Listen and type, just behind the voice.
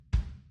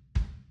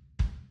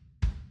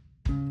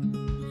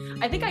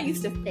I think I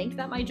used to think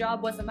that my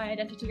job wasn't my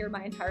identity or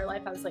my entire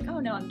life. I was like,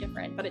 oh no, I'm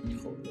different, but it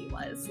totally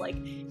was. Like,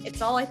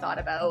 it's all I thought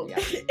about. Yeah.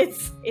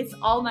 It's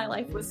all my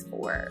life was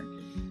for.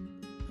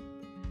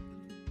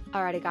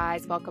 Alrighty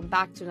guys, welcome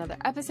back to another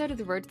episode of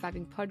the Road to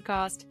Thriving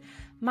podcast.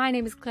 My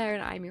name is Claire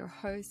and I'm your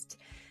host.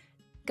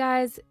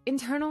 Guys,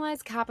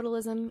 internalized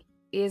capitalism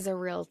is a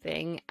real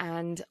thing,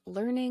 and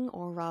learning,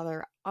 or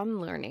rather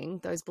unlearning,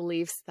 those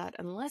beliefs that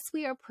unless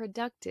we are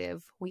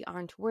productive, we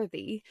aren't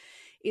worthy,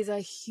 is a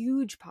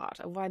huge part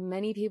of why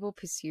many people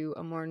pursue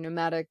a more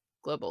nomadic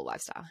global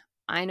lifestyle.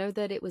 I know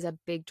that it was a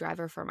big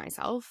driver for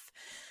myself.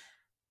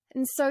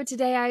 And so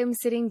today I am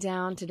sitting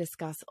down to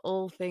discuss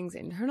all things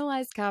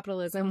internalized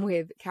capitalism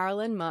with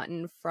Carolyn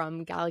Martin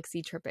from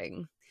Galaxy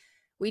Tripping.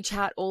 We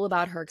chat all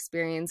about her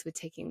experience with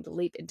taking the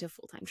leap into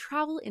full-time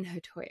travel in her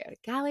Toyota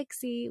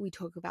Galaxy. We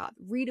talk about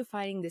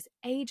redefining this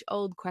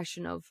age-old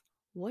question of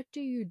what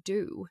do you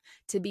do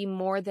to be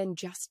more than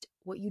just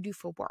what you do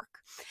for work,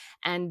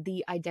 and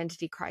the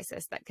identity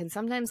crisis that can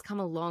sometimes come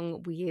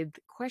along with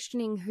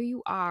questioning who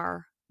you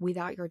are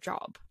without your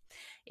job,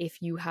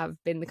 if you have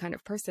been the kind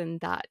of person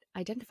that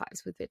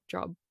identifies with that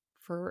job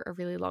for a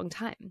really long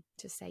time,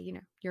 to say,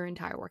 your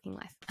entire working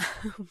life.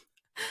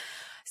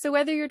 So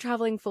whether you're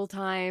traveling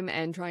full-time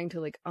and trying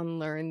to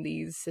unlearn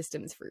these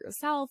systems for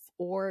yourself,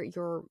 or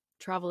you're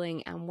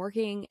traveling and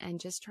working and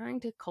just trying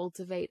to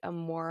cultivate a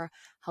more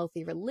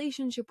healthy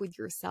relationship with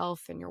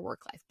yourself and your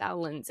work-life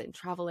balance and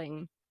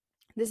traveling,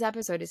 this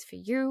episode is for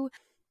you.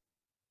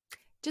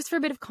 Just for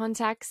a bit of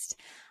context,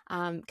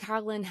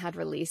 Carolyn had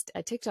released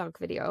a TikTok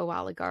video a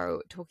while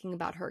ago talking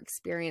about her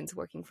experience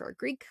working for a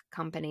Greek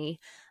company.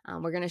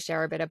 We're going to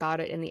share a bit about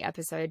it in the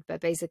episode,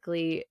 but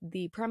basically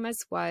the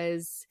premise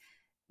was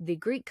the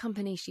Greek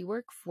company she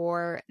worked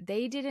for,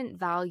 they didn't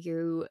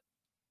value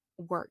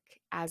work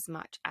as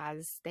much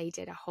as they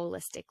did a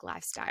holistic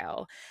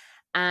lifestyle.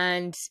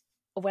 And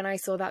when I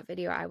saw that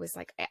video, I was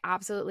like, I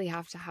absolutely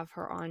have to have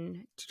her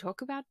on to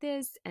talk about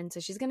this. And so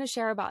she's going to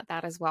share about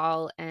that as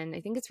well. And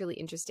I think it's really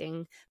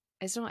interesting.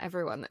 It's not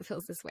everyone that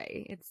feels this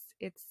way.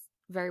 It's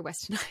very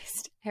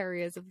westernized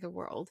areas of the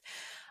world.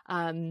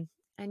 And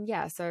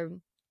yeah,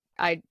 so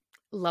I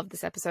love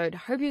this episode.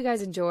 Hope you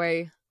guys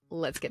enjoy.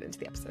 Let's get into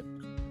the episode.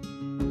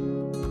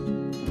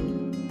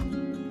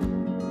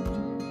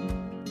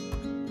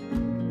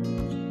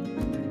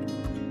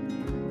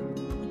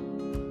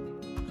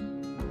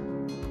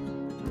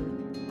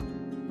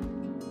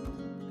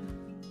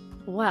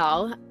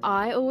 Well,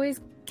 I always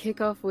kick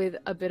off with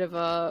a bit of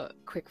a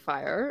quick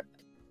fire.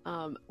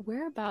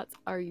 Whereabouts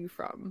are you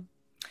from?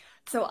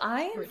 So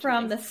I am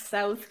from the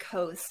south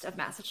coast of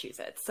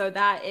Massachusetts. So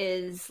that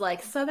is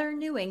southern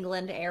New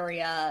England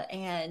area.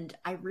 And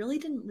I really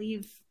didn't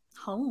leave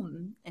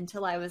home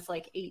until I was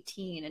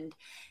 18. And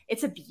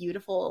it's a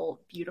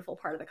beautiful, beautiful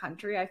part of the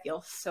country. I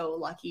feel so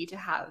lucky to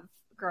have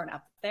grown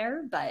up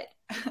there, but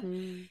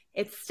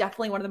it's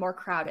definitely one of the more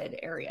crowded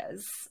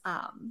areas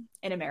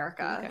in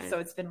America. Okay. So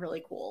it's been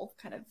really cool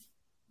kind of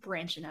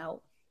branching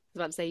out. I was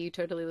about to say, you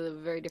totally live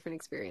a very different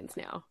experience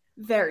now.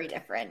 Very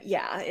different.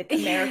 Yeah. It's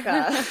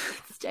America.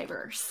 It's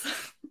diverse.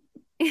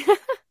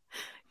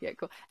 Yeah,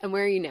 cool. And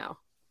where are you now?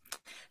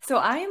 So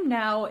I am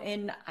now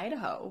in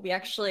Idaho.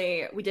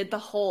 We did the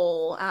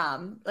whole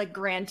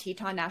Grand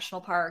Teton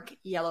National Park,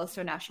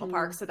 Yellowstone National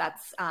Park. So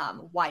that's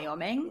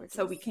Wyoming.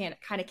 So we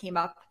kind of came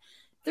up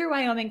through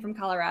Wyoming from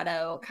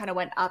Colorado, kind of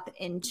went up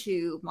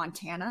into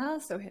Montana.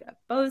 So hit up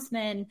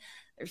Bozeman.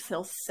 There's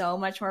still so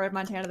much more of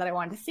Montana that I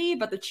wanted to see,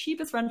 but the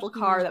cheapest rental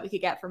car that we could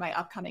get for my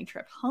upcoming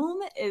trip home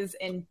is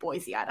in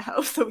Boise,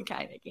 Idaho. So we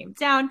kind of came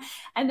down,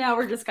 and now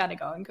we're just kind of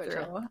going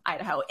through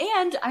Idaho.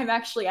 And I'm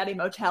actually at a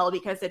motel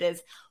because it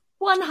is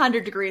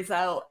 100 degrees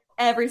out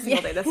every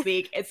single day this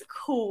week. It's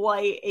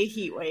quite a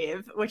heat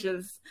wave,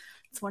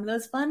 it's one of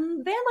those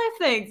fun van life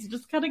things. You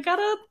just kind of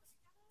gotta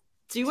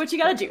do what you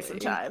gotta do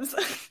sometimes.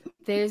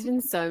 There's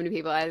been so many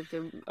people. I've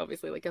been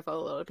obviously I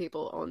follow a lot of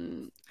people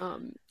on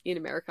in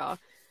America,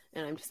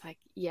 and I'm just like,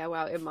 yeah,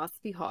 wow, it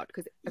must be hot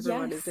because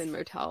everyone is in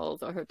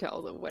motels or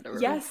hotels or whatever.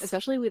 Yes,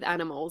 especially with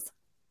animals.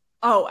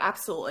 Oh,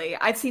 absolutely.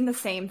 I've seen the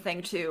same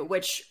thing too,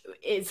 which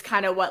is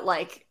kind of what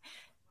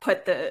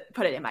put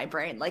it in my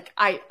brain.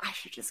 I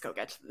should just go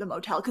get to the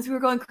motel, because we were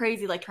going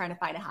crazy trying to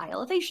find a high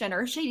elevation or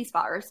a shady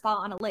spot or a spot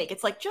on a lake.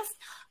 It's just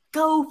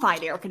go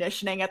find air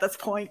conditioning at this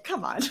point.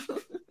 Come on.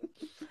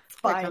 It's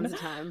fine. There comes a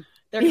time.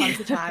 There comes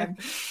a time.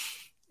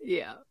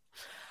 Yeah.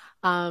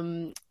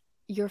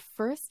 Your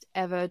first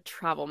ever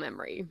travel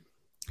memory.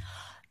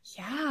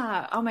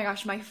 Yeah. Oh my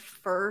gosh, my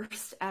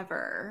first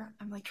ever.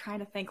 I'm trying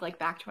to think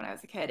back to when I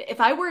was a kid.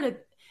 If I were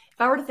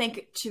to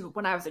think to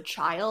when I was a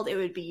child, it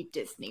would be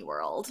Disney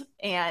World.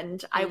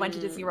 And I went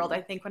to Disney World,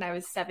 I think when I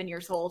was 7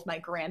 years old. My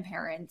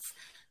grandparents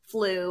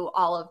flew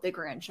all of the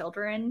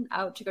grandchildren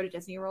out to go to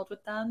Disney World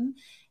with them.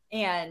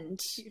 And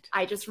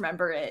I just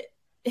remember it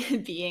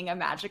being a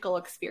magical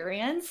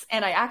experience.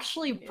 And I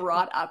actually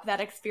brought up that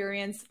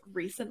experience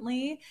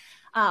recently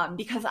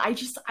because I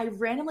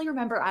randomly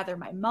remember either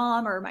my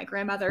mom or my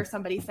grandmother or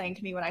somebody saying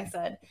to me when I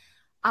said,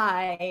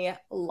 I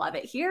love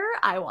it here.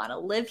 I want to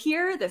live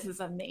here. This is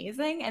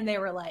amazing. And they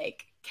were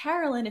like,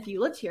 Carolyn, if you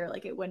lived here,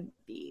 like it wouldn't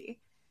be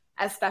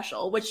as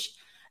special, which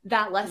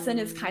that lesson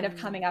is kind of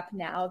coming up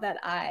now that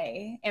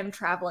I am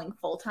traveling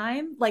full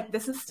time. Like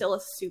this is still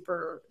a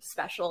super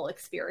special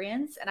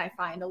experience. And I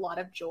find a lot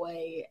of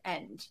joy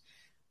and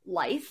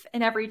life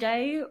in every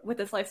day with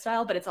this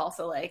lifestyle, but it's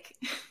also like,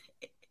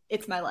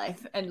 it's my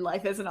life and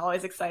life isn't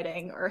always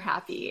exciting or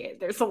happy.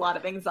 There's a lot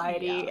of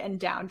anxiety and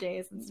down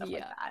days and stuff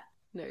like that.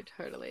 No,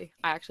 totally.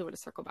 I actually want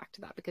to circle back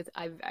to that because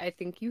I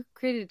think you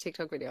created a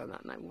TikTok video on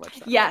that and I watched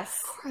that. Yes.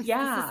 Of course,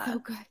 yeah. This is so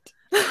good.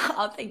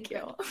 Oh, thank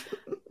you.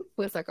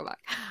 We'll circle back.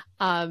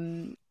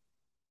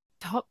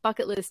 Top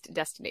bucket list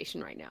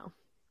destination right now.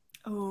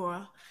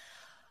 Oh,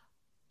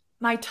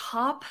 my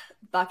top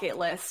bucket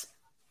list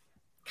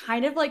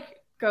kind of like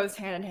goes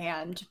hand in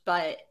hand,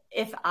 but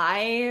if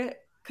I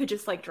could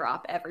just like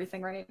drop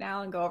everything right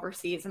now and go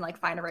overseas and like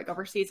find a rig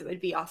overseas, it would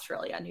be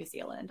Australia, New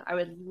Zealand. I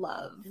would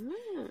love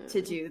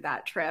to do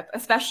that trip,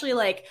 especially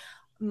like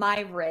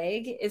my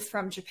rig is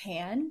from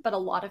Japan, but a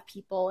lot of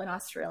people in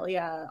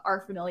Australia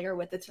are familiar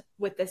with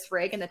with this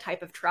rig and the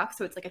type of truck.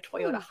 So it's like a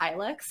Toyota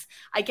Hilux,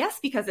 I guess,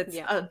 because it's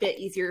a bit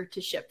easier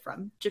to ship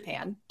from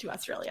Japan to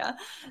Australia.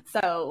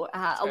 So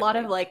a lot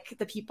of like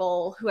the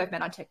people who I've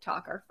met on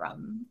TikTok are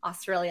from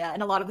Australia,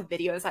 and a lot of the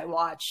videos I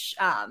watch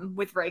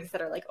with rigs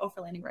that are like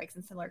overlanding rigs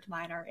and similar to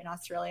mine are in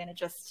Australia, and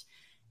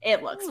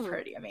it looks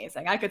pretty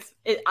amazing. I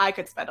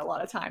could spend a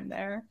lot of time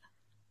there.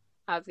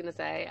 I was going to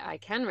say, I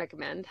can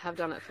recommend, have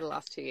done it for the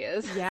last 2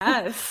 years.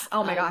 Yes.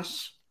 Oh my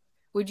gosh.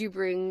 Would you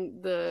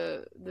bring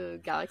the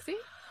Galaxy?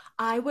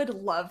 I would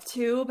love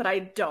to, but I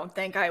don't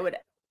think I would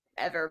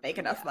ever make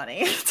enough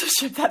money to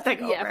ship that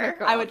thing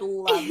over. I would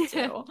love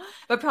to.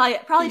 But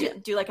probably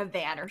do like a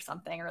van or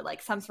something, or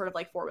like some sort of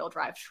like 4-wheel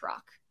drive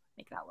truck.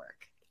 Make that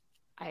work.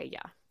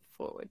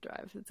 Forward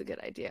drive. It's a good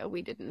idea.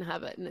 We didn't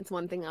have it, and it's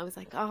one thing I was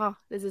like,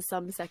 there's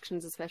some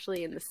sections,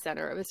 especially in the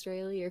center of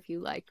Australia, if you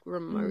like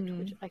remote,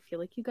 which I feel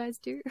like you guys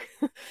do.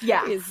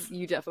 Is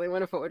you definitely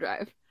want a 4-wheel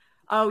drive.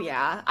 Oh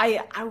yeah,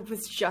 I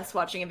was just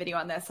watching a video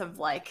on this of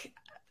like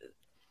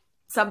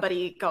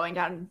somebody going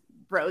down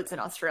roads in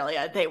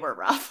Australia. They were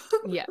rough.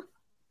 Yeah.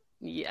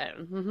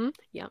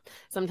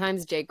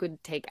 Sometimes Jake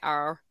would take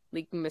our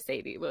like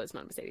Mercedes, well, it's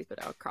not a Mercedes,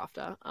 but our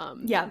crafter,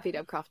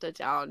 VW crafter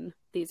down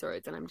these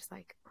roads, and I'm just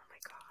like,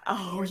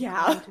 oh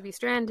yeah, to be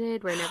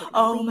stranded. We're never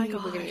gonna leave. My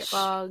god, we're gonna get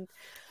bugged.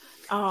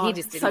 Oh, he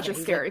just such a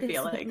scary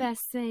feeling. The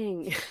best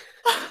thing.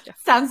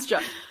 Sounds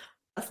just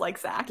like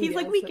Zach. He's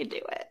like, we can do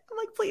it. I'm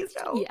like, please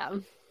don't. Yeah,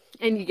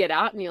 and you get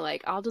out and you're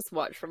like, I'll just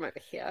watch from over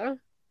here,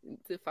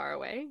 too far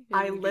away.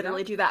 I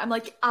literally do that. I'm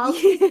like, I'll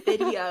take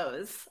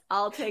videos.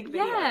 I'll take videos.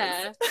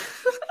 Yeah,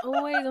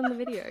 always on the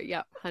video.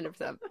 Yeah,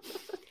 100%.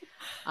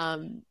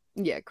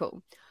 Yeah,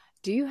 cool.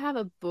 Do you have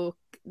a book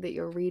that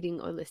you're reading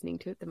or listening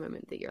to at the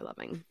moment that you're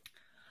loving?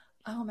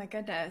 Oh my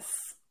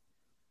goodness.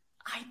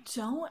 I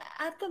don't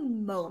at the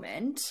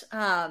moment.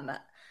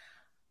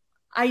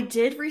 I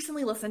did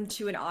recently listen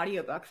to an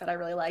audiobook that I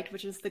really liked,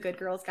 which is The Good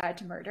Girl's Guide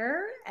to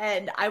Murder.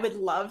 And I would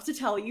love to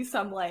tell you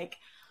some like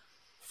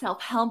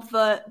self-help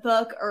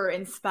book or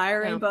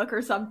inspiring book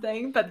or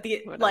something. But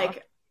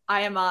like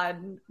I am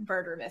on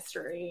murder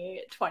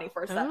mystery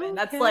 24/7.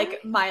 That's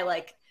like my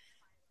like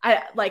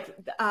I like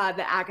the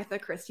Agatha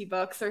Christie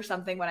books or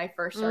something. When I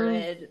first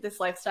started this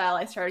lifestyle,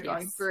 I started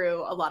going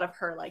through a lot of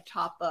her like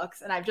top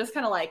books, and I've just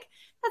kind of like,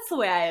 that's the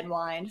way I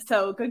unwind.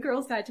 So Good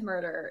Girl's Guide to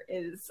Murder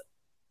is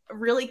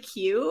really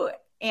cute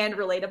and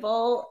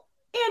relatable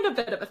and a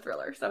bit of a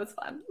thriller, so it's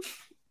fun.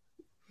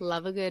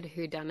 Love a good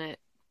whodunit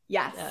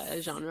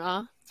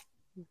genre.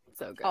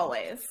 So good.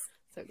 Always.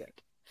 So good.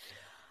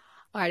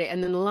 Alrighty,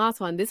 and then the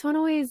last one. This one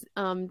always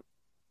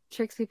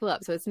tricks people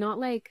up. So it's not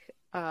like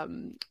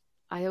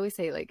I always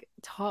say like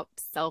top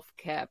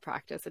self-care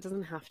practice. It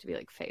doesn't have to be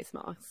like face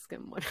masks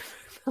and whatever.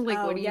 Like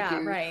what do you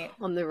do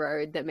on the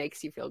road that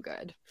makes you feel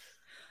good?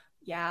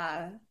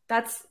 Yeah,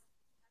 that's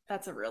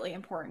a really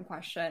important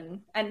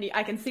question. And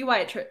I can see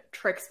why it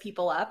tricks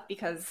people up,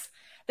 because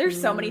there's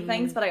so many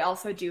things, but I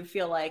also do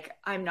feel like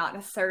I'm not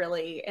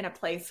necessarily in a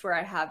place where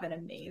I have an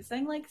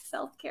amazing like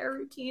self-care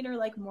routine or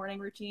like morning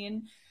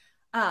routine.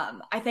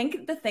 I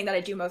think the thing that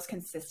I do most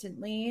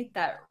consistently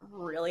that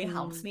really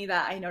helps me,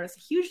 that I notice a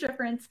huge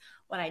difference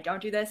when I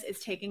don't do this, is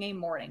taking a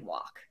morning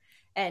walk.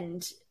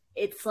 And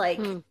it's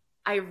like,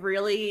 I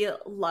really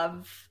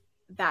love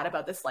that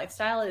about this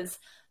lifestyle is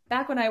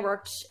back when I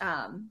worked,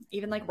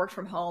 even like worked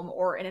from home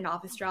or in an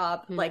office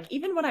job, like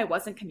even when I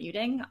wasn't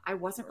commuting, I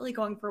wasn't really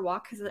going for a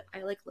walk because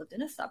I like lived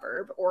in a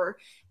suburb, or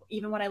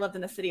even when I lived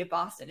in the city of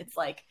Boston, it's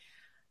like,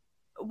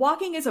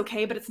 walking is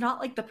okay, but it's not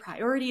like the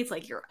priority. It's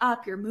like you're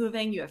up, you're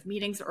moving, you have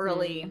meetings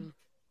early.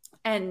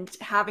 And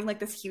having like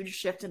this huge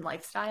shift in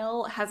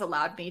lifestyle has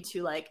allowed me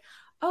to like,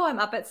 oh, I'm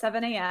up at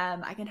 7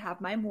 a.m. I can have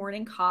my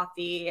morning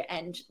coffee,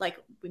 and like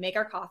we make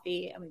our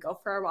coffee and we go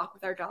for our walk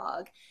with our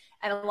dog.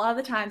 And a lot of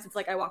the times it's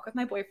like I walk with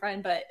my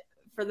boyfriend, but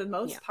for the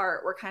most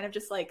part, we're kind of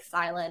just like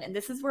silent. And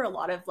this is where a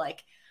lot of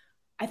like,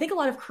 I think a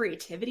lot of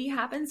creativity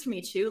happens for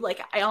me too.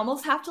 Like I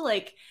almost have to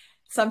like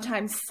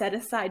sometimes set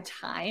aside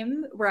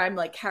time where I'm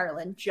like,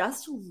 Carolyn,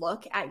 just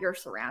look at your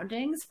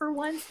surroundings for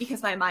once,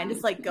 because my mind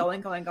is like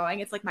going.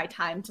 It's like my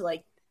time to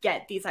like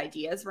get these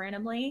ideas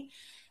randomly.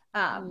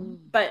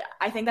 But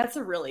I think that's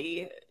a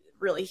really,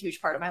 really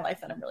huge part of my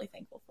life that I'm really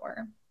thankful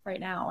for right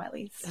now, at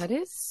least. That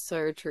is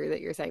so true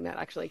that you're saying that,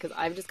 actually, because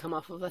I've just come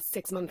off of a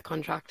 6-month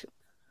contract,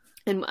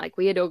 and like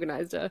we had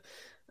organized a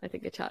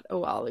chat a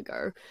while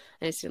ago,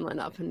 and it didn't line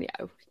up, and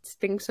yeah, it's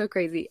been so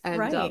crazy.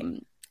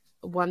 And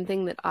one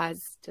thing that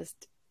has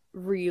just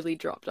really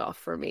dropped off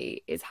for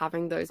me is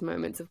having those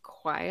moments of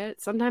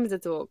quiet. Sometimes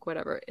it's walk,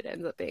 whatever it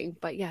ends up being,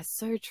 but yeah,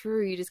 so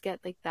true. You just get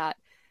like that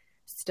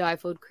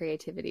stifled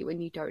creativity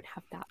when you don't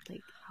have that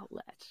like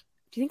outlet.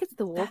 Do you think it's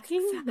the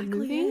walking, the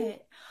moving?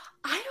 It.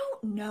 I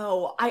don't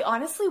know. I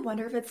honestly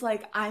wonder if it's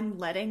like I'm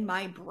letting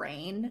my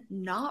brain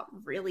not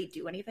really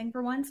do anything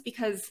for once,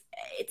 because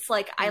it's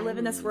like I live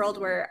in this world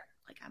where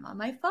like I'm on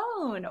my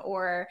phone,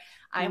 or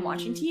I'm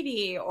watching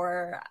TV,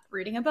 or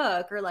reading a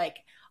book, or like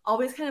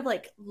always kind of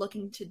like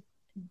looking to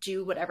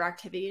do whatever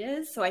activity it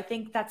is. So I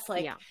think that's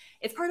like,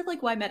 it's part of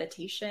like why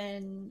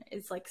meditation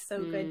is like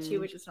so good too,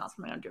 which is not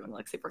something I'm doing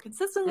like super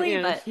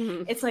consistently, but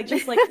it's like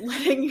just like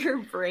letting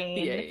your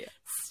brain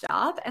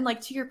stop. And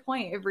like, to your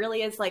point, it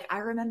really is like, I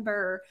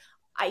remember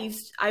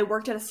I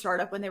worked at a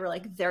startup when they were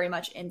like very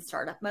much in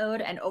startup mode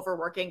and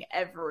overworking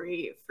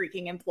every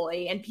freaking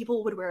employee, and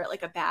people would wear it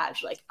like a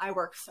badge. Like, I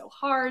work so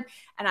hard,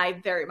 and I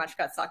very much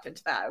got sucked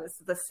into that. I was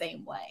the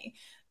same way.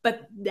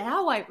 But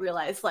now I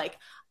realize like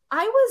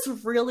I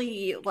was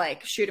really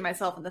like shooting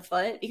myself in the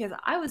foot, because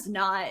I was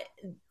not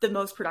the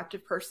most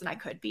productive person I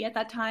could be at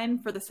that time,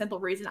 for the simple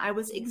reason I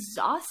was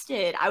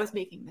exhausted. I was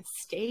making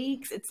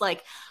mistakes. It's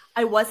like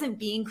I wasn't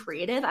being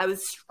creative. I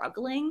was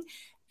struggling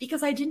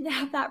because I didn't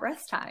have that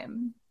rest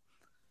time.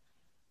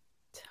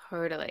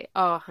 Totally.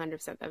 Oh,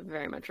 100%. That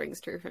very much rings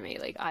true for me.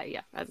 Like,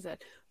 as I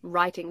said,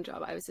 writing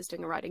job. I was just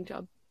doing a writing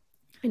job.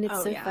 And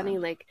it's funny,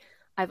 like,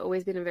 I've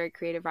always been a very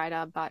creative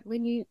writer, but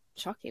when you,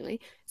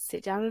 shockingly,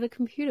 sit down at a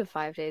computer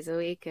 5 days a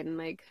week and,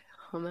 like,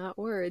 hum out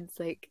words,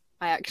 like,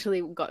 I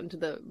actually got into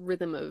the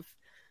rhythm of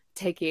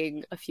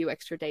taking a few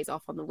extra days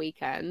off on the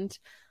weekend.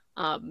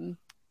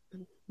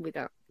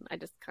 I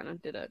just kind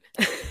of did it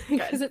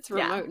because it's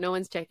remote. No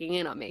one's checking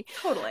in on me.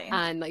 Totally.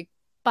 And like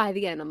by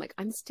the end, I'm like,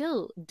 I'm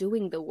still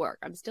doing the work.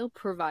 I'm still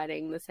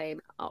providing the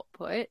same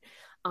output.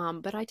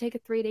 But I take a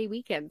 3-day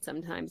weekend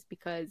sometimes,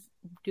 because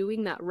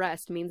doing that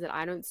rest means that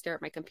I don't stare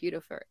at my computer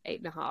for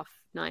 8.5,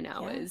 9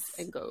 hours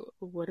and go,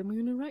 what am I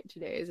going to write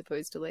today? As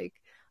opposed to like,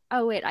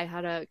 oh wait, I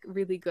had a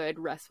really good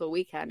restful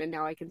weekend, and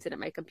now I can sit at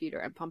my computer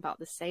and pump out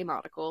the same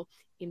article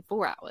in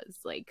 4 hours.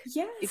 Like,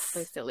 it's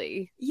so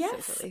silly.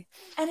 Yes. So silly.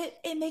 And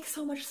it makes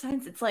so much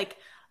sense. It's like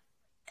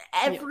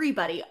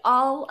everybody,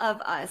 all of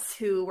us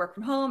who work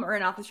from home or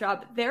an office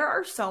job, there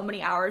are so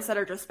many hours that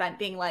are just spent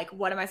being like,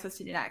 what am I supposed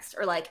to do next?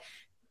 Or like,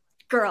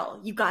 girl,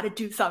 you got to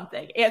do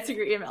something, answer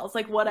your emails,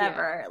 like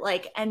whatever.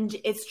 Like, and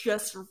it's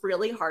just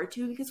really hard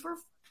to, because we're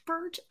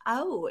burnt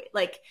out.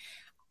 Like,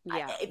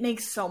 it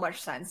makes so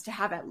much sense to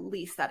have at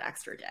least that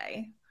extra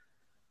day.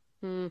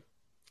 100%.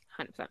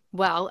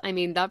 Well, I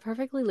mean, that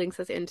perfectly links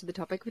us into the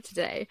topic for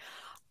today.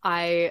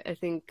 I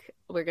think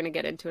we're going to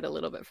get into it a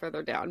little bit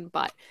further down,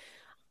 but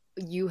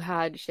you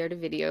had shared a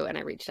video and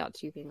I reached out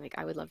to you being like,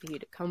 I would love for you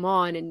to come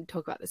on and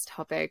talk about this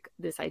topic,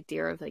 this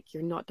idea of like,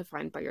 you're not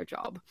defined by your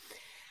job.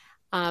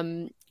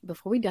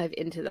 Before we dive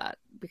into that,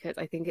 because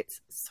I think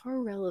it's so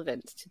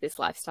relevant to this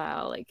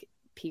lifestyle, like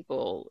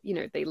people, you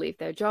know, they leave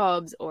their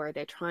jobs or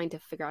they're trying to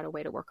figure out a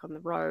way to work on the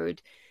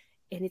road.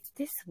 And it's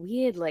this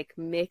weird like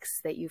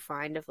mix that you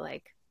find of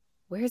like,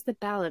 where's the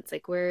balance?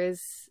 Like, where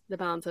is the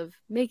balance of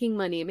making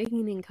money,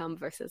 making an income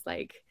versus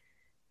like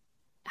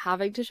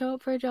having to show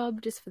up for a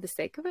job just for the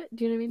sake of it?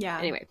 Do you know what I mean? Yeah.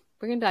 Anyway,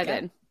 we're going to dive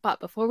in.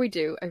 But before we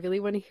do, I really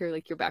want to hear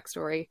like your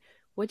backstory.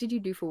 What did you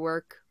do for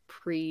work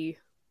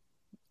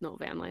not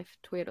van life,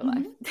 Toyota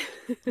life?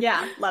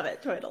 Yeah, love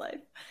it. Toyota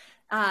life.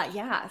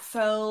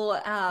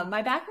 So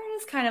my background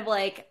is kind of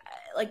like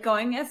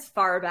going as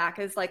far back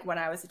as like when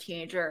I was a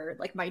teenager.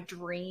 Like my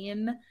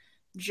dream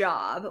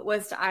job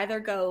was to either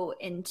go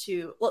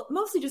into, well,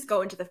 mostly just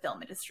go into the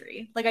film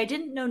industry. Like I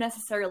didn't know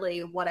necessarily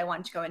what I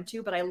wanted to go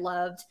into, but I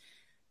loved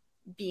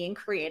being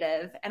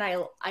creative and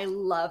I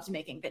loved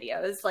making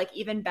videos. Like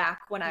even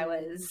back when I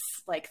was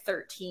like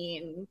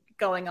 13,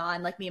 going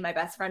on, like me and my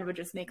best friend would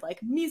just make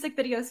like music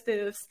video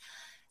spoofs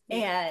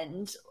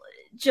and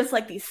just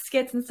like these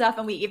skits and stuff.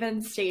 And we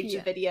even staged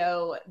a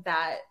video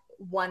that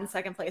won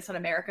second place on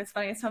America's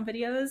Funniest Home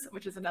Videos,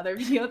 which is another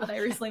video that I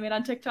recently made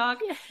on TikTok.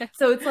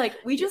 So it's like,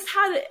 we just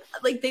had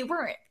like, they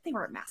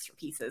weren't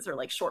masterpieces or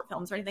like short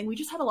films or anything. We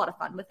just had a lot of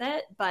fun with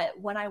it. But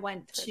when I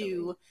went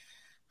to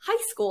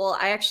high school,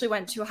 I actually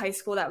went to a high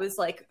school that was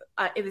like,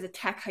 it was a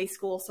tech high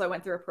school. So I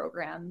went through a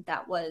program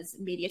that was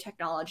media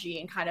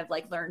technology and kind of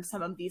like learned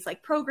some of these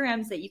like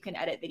programs that you can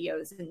edit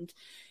videos and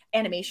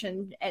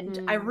animation.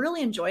 And I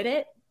really enjoyed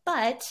it.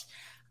 But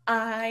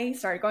I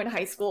started going to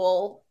high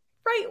school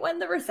right when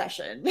the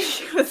recession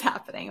was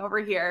happening over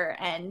here.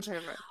 And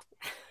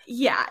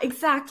yeah,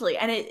 exactly.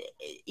 And it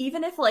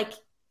even if like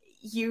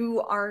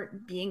you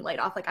aren't being laid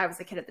off like I was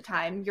a kid at the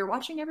time. You're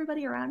watching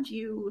everybody around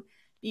you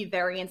be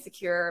very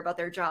insecure about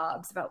their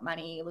jobs, about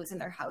money, losing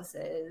their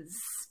houses,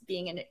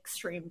 being in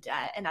extreme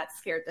debt, and that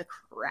scared the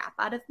crap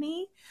out of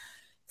me.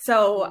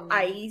 So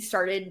I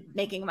started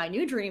making my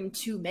new dream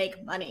to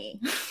make money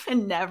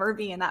and never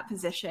be in that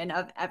position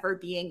of ever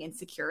being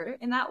insecure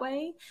in that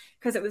way,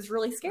 because it was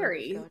really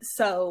scary.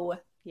 So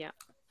yeah.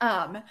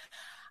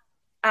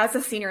 As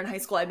a senior in high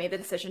school, I made the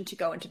decision to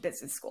go into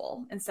business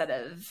school instead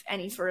of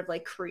any sort of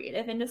like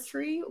creative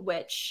industry,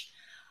 which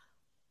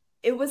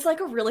it was like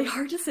a really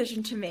hard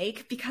decision to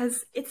make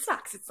because it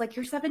sucks. It's like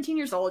you're 17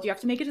 years old. You have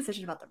to make a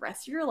decision about the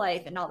rest of your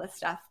life and all this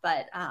stuff.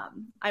 But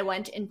I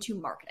went into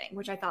marketing,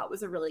 which I thought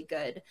was a really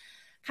good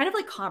kind of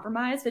like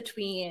compromise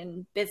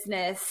between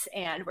business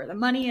and where the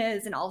money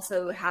is, and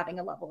also having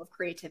a level of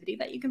creativity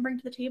that you can bring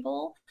to the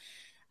table.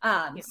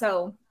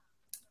 So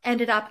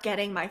ended up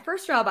getting my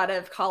first job out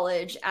of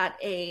college at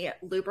a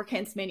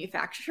lubricants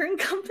manufacturing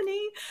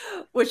company,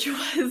 which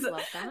was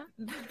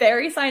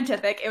very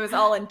scientific. It was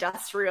all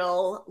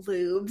industrial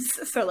lubes.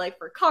 So like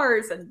for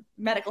cars and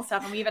medical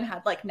stuff. And we even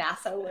had like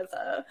NASA was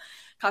a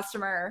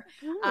customer.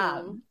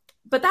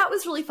 But that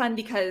was really fun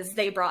because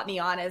they brought me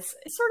on as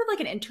sort of like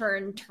an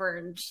intern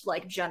turned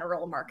like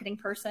general marketing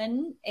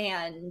person,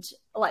 and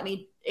let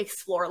me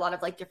explore a lot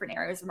of like different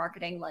areas of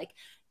marketing, like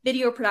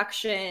video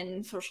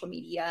production, social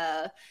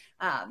media,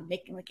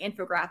 making like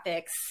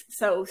infographics.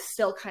 So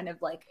still kind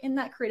of like in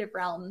that creative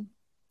realm.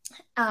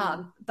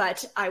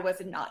 But I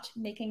was not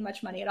making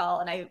much money at all.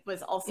 And I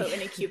was also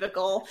in a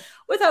cubicle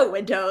without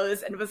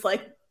windows and was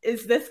like,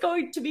 is this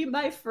going to be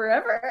my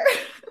forever?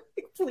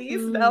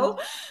 Please, no.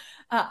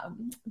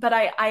 But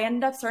I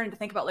ended up starting to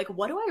think about like,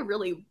 what do I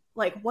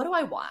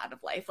want out of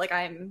life? Like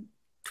I'm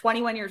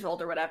 21 years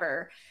old or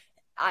whatever.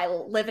 I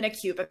live in a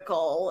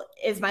cubicle.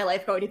 Is my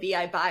life going to be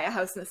I buy a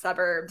house in the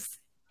suburbs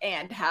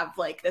and have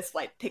like this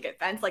white picket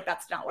fence? Like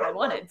that's not what I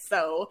wanted.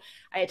 So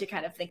I had to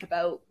kind of think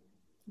about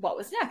what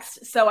was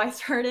next. So I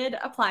started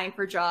applying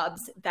for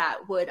jobs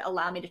that would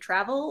allow me to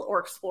travel or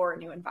explore a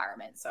new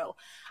environment. So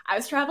I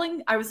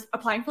was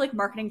applying for like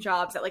marketing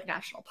jobs at like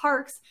national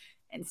parks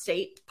and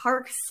state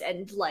parks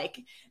and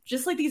like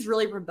just like these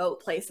really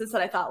remote places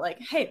that I thought like,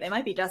 hey, they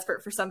might be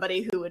desperate for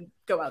somebody who would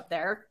go out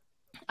there.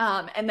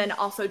 And then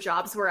also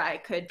jobs where I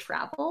could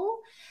travel.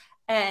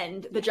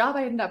 And the job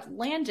I ended up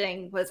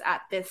landing was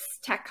at this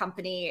tech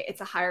company. It's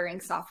a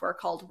hiring software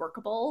called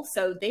Workable.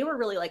 So they were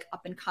really like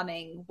up and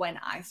coming when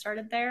I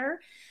started there.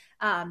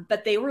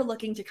 But they were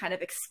looking to kind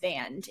of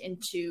expand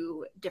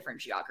into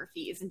different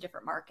geographies and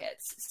different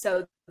markets.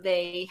 So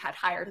they had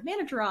hired a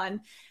manager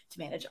on to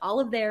manage all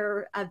of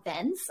their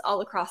events all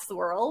across the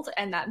world.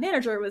 And that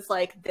manager was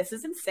like, this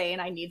is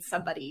insane. I need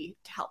somebody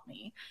to help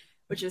me,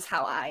 which is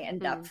how I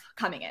end up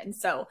coming in.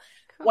 So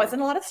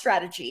wasn't a lot of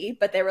strategy,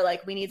 but they were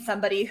like, we need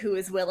somebody who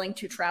is willing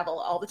to travel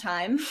all the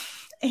time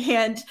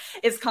and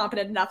is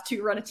competent enough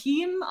to run a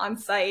team on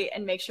site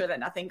and make sure that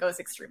nothing goes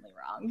extremely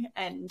wrong.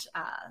 And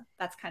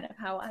that's kind of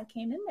how I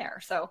came in there.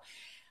 So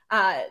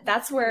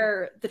that's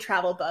where the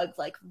travel bug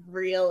like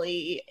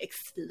really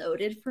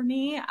exploded for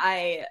me.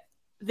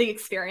 The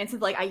experience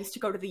of like, I used to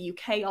go to the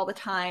UK all the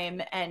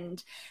time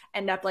and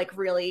end up like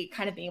really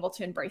kind of being able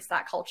to embrace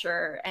that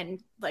culture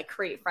and like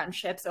create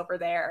friendships over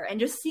there,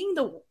 and just seeing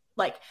the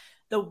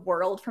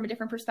world from a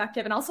different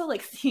perspective, and also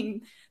like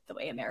seeing the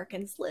way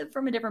Americans live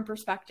from a different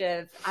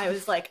perspective. I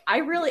was like,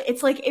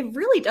 it's like, it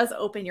really does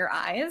open your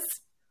eyes.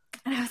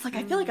 And I was like,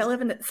 I feel like I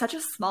live in such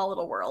a small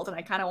little world, and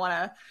I kind of want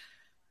to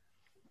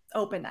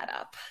open that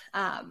up.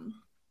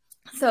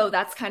 So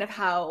that's kind of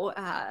how,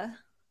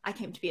 I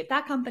came to be at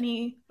that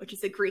company, which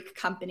is a Greek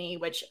company,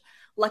 which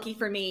lucky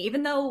for me,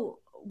 even though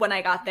when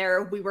I got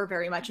there, we were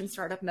very much in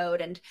startup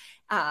mode, and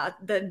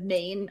the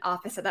main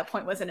office at that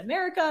point was in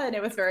America, and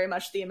it was very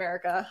much the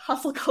America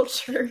hustle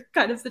culture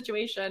kind of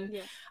situation.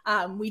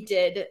 Yeah. We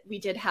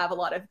did have a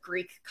lot of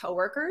Greek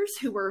coworkers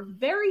who were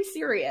very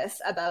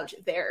serious about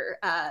their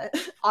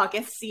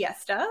August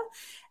siesta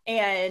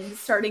and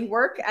starting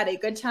work at a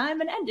good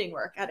time and ending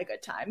work at a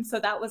good time. So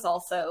that was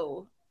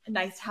also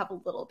nice to have a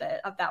little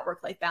bit of that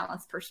work-life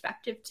balance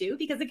perspective too,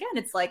 because again,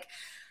 it's like,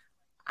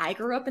 I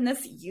grew up in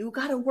this, you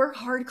got to work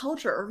hard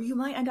culture, or you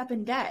might end up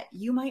in debt.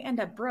 You might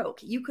end up broke.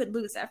 You could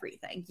lose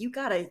everything. You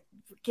got to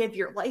give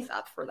your life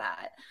up for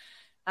that.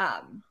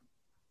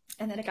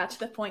 And then it got to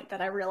the point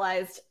that I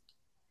realized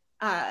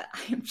I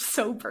am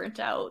so burnt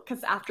out,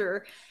 because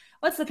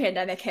once the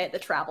pandemic hit, the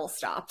travel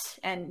stopped.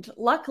 And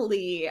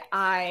luckily,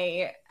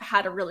 I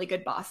had a really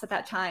good boss at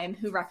that time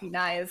who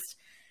recognized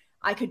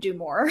I could do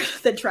more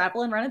than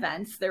travel and run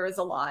events. There was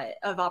a lot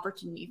of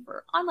opportunity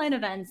for online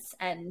events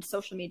and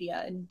social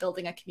media and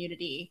building a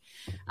community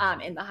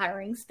in the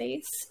hiring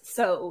space.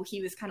 So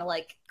he was kind of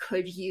like,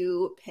 could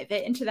you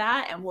pivot into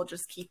that and we'll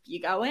just keep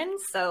you going?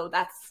 So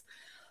that's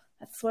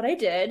what I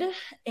did.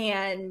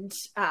 And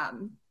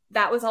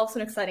that was also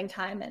an exciting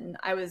time. And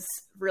I was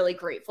really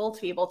grateful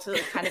to be able to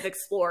kind of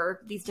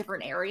explore these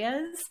different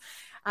areas.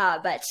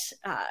 But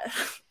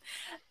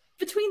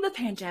between the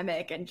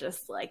pandemic and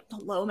just like the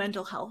low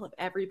mental health of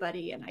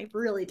everybody, and I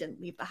really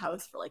didn't leave the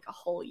house for like a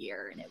whole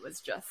year, and it was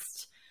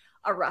just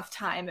a rough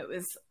time. It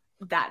was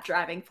that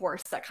driving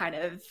force that kind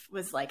of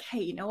was like,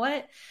 hey, you know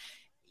what?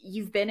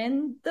 You've been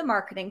in the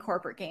marketing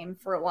corporate game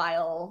for a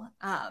while.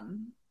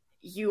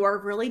 You are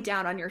really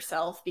down on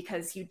yourself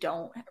because you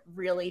don't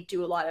really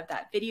do a lot of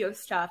that video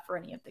stuff or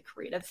any of the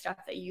creative stuff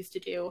that you used to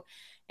do.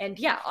 And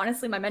yeah,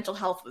 honestly, my mental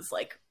health was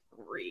like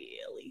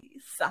really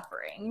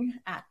suffering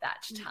at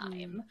that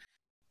time.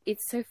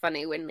 It's so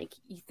funny when like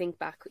you think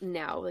back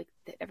now, like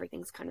that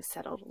everything's kind of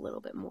settled a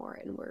little bit more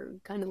and we're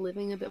kind of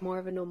living a bit more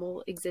of a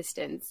normal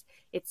existence.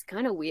 It's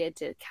kind of weird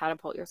to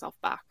catapult yourself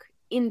back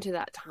into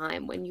that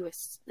time when you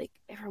was like,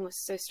 everyone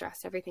was so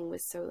stressed, everything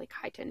was so like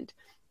heightened,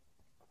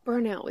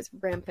 burnout was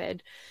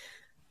rampant.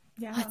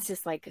 Yeah, it's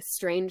just like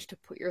strange to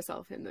put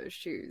yourself in those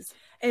shoes.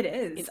 It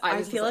is.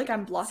 I feel like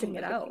I'm blocking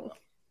it out.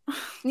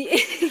 Yeah,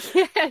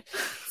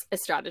 a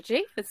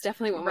strategy. That's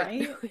definitely one way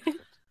to do it.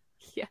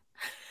 Yeah.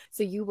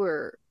 So you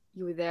were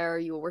there,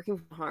 you were working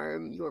from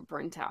home, you were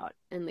burnt out,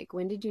 and like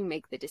when did you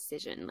make the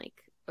decision like,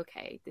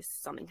 okay,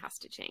 something has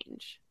to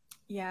change?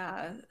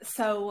 Yeah.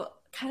 So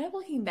kind of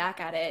looking back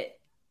at it,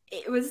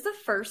 it was the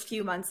first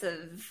few months of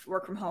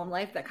work from home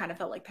life that kind of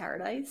felt like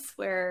paradise,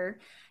 where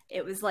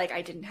it was like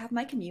I didn't have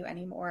my commute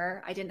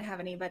anymore. I didn't have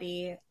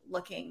anybody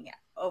looking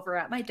over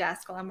at my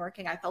desk while I'm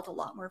working. I felt a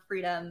lot more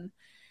freedom,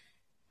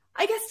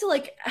 I guess, to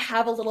like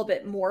have a little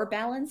bit more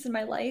balance in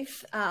my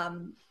life.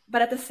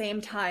 But at the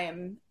same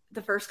time,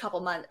 the first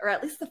couple months, or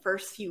at least the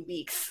first few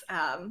weeks,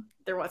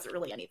 there wasn't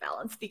really any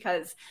balance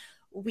because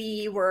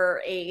we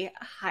were a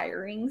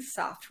hiring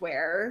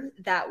software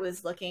that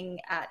was looking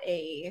at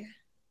a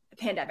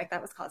pandemic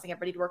that was causing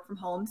everybody to work from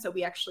home. So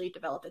we actually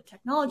developed a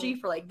technology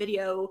for like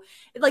video,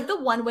 like the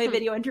one-way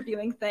video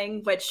interviewing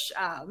thing, which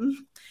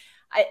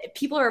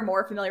people are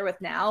more familiar with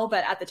now,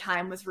 but at the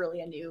time was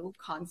really a new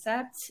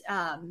concept.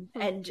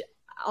 And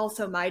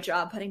also my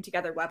job putting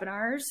together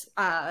webinars,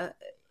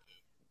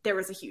 there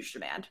was a huge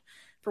demand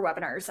for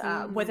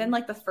webinars. Within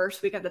like the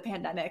first week of the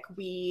pandemic,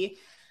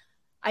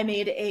 I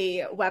made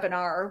a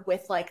webinar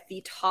with like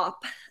the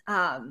top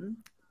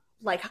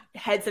like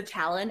heads of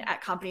talent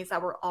at companies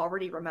that were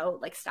already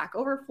remote, like Stack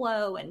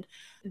Overflow. And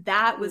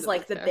that was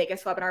like the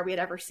biggest webinar we had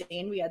ever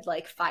seen. We had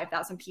like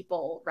 5,000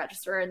 people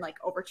register and like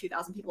over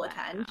 2,000 people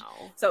attend.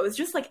 So it was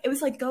just like, it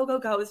was like, go, go,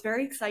 go. It was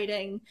very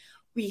exciting.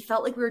 We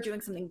felt like we were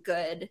doing something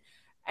good.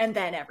 And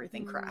then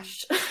everything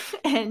crashed.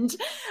 And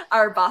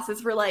our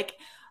bosses were like,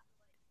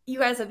 you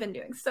guys have been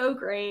doing so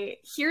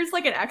great. Here's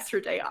like an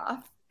extra day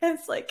off. And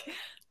it's like,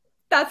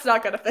 that's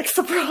not going to fix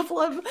the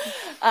problem.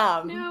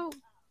 No.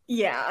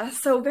 Yeah.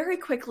 So very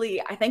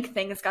quickly, I think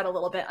things got a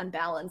little bit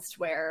unbalanced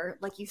where,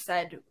 like you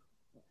said,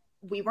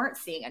 we weren't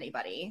seeing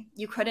anybody.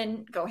 You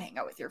couldn't go hang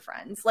out with your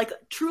friends. Like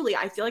truly,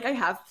 I feel like I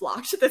have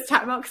flocked this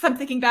time out because I'm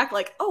thinking back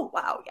like, oh,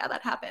 wow, yeah,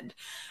 that happened.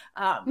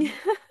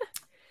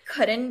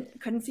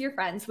 Couldn't see your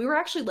friends. We were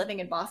actually living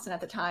in Boston at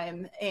the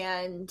time,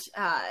 and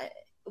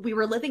we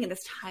were living in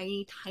this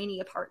tiny, tiny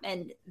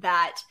apartment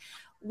that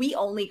we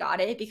only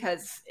got it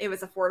because it was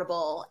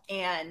affordable.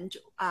 And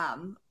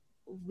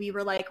we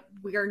were like,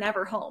 we're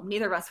never home.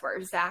 Neither of us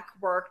were. Zach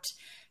worked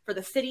for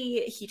the city.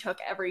 He took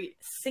every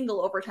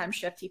single overtime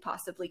shift he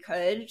possibly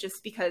could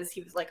just because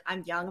he was like,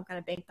 I'm young, I'm going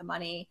to bank the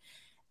money.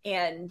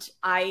 And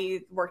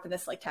I worked in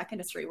this like tech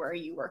industry where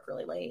you work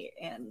really late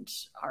and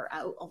are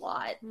out a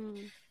lot.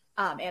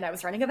 And I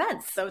was running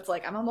events. So it's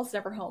like, I'm almost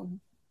never home.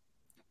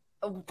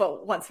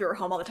 But once we were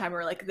home all the time, we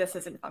were like, this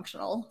isn't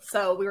functional.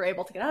 So we were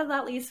able to get out of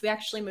that lease. We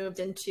actually moved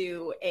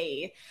into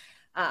a,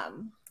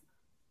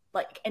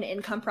 like an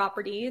income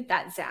property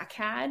that Zach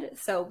had.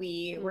 So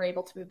we were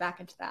able to move back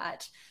into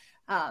that.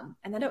 And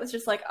then it was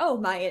just like, oh,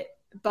 my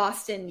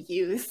Boston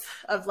youth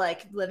of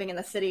like living in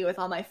the city with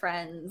all my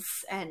friends.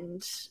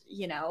 And,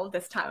 you know,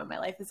 this time of my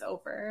life is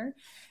over.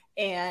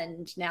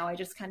 And now I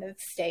just kind of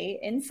stay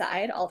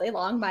inside all day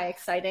long. My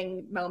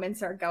exciting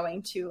moments are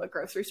going to a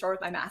grocery store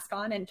with my mask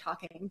on and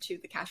talking to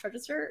the cash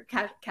register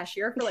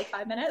cashier for like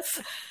 5 minutes.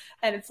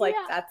 And it's like,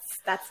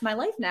 that's my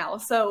life now.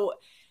 So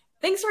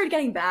things started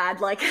getting bad,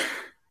 like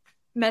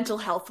mental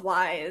health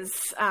wise.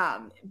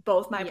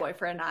 Both my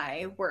boyfriend and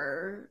I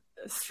were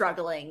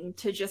struggling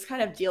to just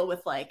kind of deal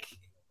with like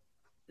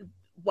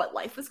what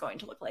life was going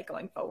to look like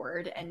going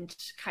forward and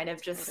kind of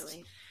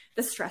just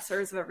the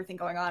stressors of everything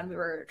going on. We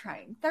were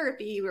trying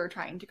therapy. We were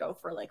trying to go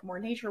for like more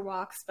nature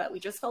walks, but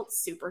we just felt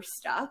super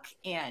stuck.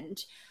 And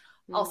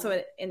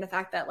also in the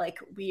fact that like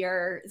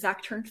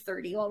Zach turned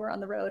 30 while we're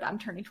on the road. I'm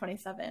turning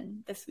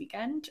 27 this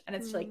weekend. And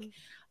it's like,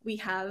 we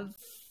have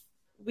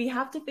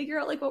to figure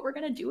out like what we're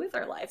going to do with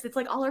our lives. It's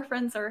like all our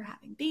friends are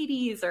having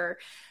babies or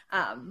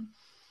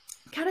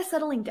kind of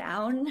settling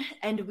down.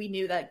 And we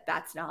knew that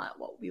that's not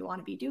what we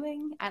want to be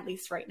doing, at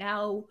least right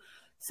now.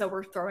 So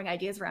we're throwing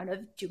ideas around of,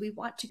 do we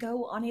want to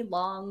go on a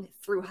long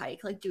through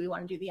hike? Like, do we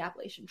want to do the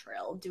Appalachian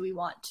Trail? Do we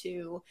want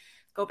to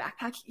go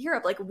backpack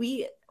Europe? Like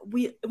we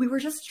were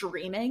just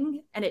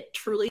dreaming, and it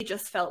truly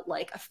just felt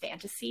like a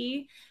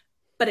fantasy,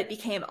 but it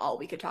became all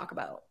we could talk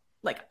about.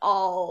 Like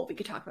all we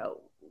could talk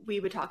about we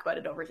would talk about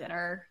it over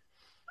dinner,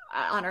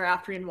 on our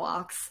afternoon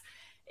walks.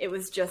 It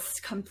was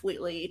just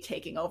completely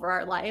taking over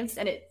our lives.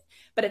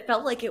 But it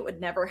felt like it would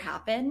never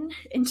happen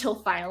until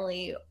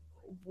finally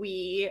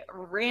we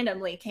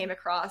randomly came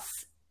across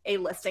a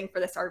listing for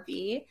this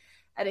RV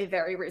at a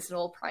very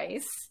reasonable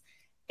price.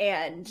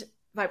 And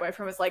my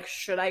boyfriend was like,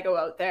 should I go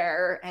out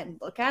there and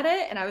look at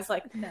it? And I was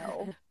like,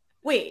 no.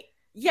 Wait,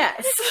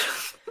 yes.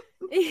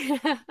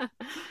 Yeah.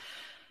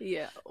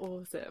 Yeah,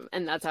 awesome.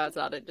 And that's how it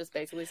started, just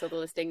basically saw the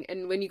listing.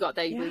 And when you got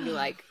there, were you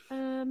like,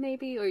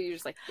 maybe? Or you're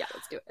just like, yeah,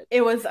 let's do it?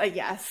 It was a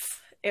yes.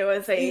 It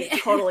was a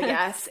total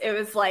yes. It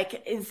was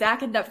like,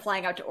 Zach ended up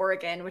flying out to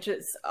Oregon, which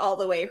is all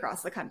the way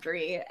across the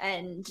country.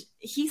 And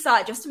he saw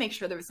it just to make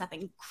sure there was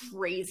nothing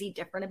crazy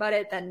different about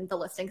it than the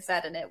listing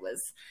said. And it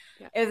was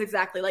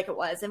exactly like it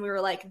was. And we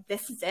were like,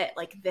 this is it.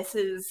 Like, this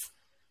is,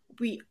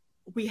 we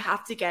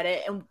have to get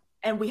it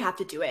and we have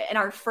to do it. And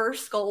our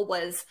first goal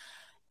was,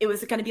 it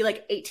was going to be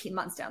like 18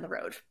 months down the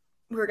road.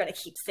 We were going to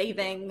keep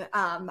saving.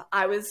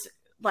 I was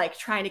like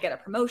trying to get a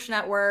promotion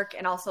at work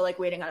and also like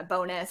waiting on a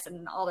bonus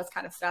and all this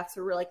kind of stuff.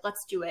 So we were like,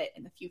 let's do it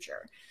in the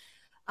future.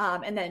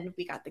 And then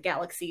we got the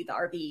Galaxy, the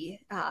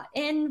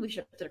RV we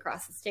shipped it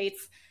across the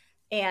States.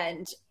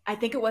 And I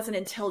think it wasn't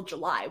until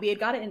July, we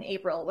had got it in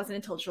April. It wasn't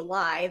until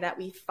July that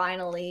we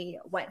finally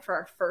went for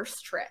our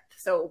first trip.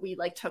 So we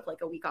like took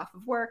like a week off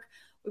of work.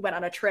 We went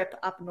on a trip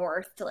up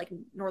north to like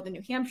northern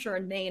New Hampshire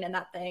and Maine and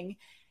that thing.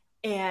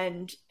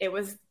 And it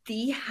was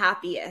the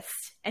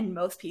happiest and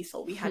most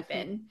peaceful we had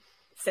been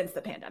since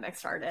the pandemic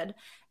started.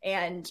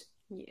 And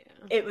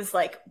it was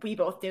like, we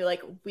both knew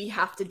like, we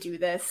have to do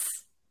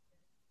this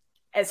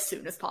as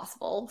soon as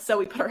possible. So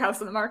we put our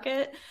house on the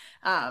market.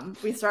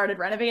 We started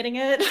renovating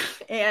it.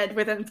 And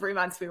within 3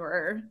 months, we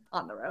were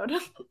on the road.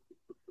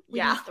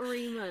 Yeah.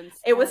 3 months.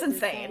 It was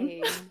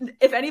insane.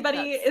 If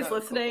anybody is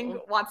listening,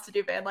 wants to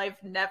do van life,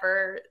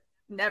 never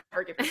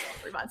give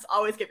yourself 3 months.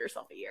 Always give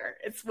yourself a year.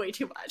 It's way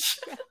too much.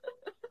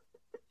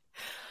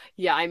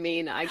 Yeah, I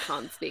mean, I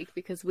can't speak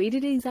because we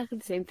did exactly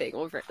the same thing,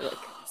 or very, like,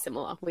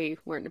 similar. We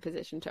weren't in a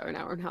position to own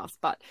our own house,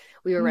 but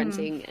we were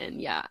renting,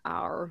 and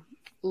our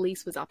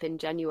lease was up in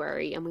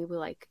January, and we were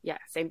like,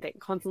 same thing,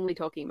 constantly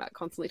talking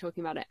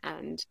about it,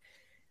 and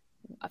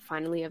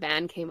finally a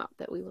van came up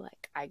that we were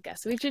like, I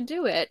guess we should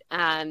do it.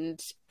 And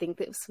I think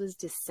this was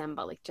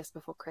December, like just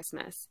before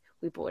Christmas,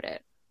 we bought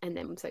it, and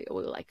then so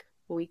we were like,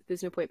 well,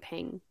 there's no point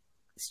paying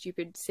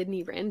stupid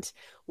Sydney rent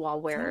while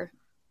we're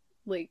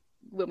like,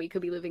 when we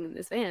could be living in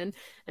this van.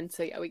 And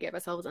so we gave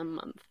ourselves a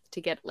month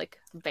to get like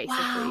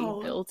basically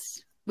built.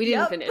 We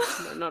didn't finish,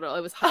 no, not all.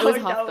 It was half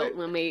built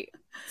when we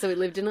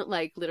lived in it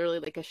like literally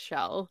like a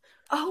shell.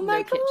 Oh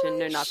my gosh. Kitchen,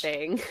 no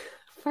nothing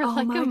for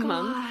like a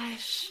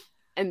month.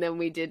 And then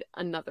we did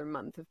another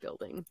month of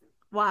building.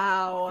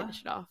 Wow.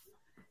 Finish it off.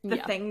 The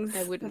things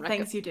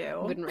you do. I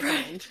wouldn't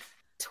recommend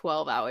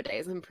 12-hour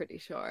days, I'm pretty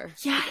sure.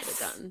 Yes. To get it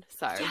done.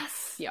 So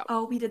yeah.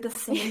 Oh, we did the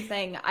same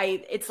thing.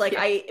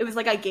 It was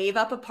like I gave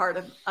up a part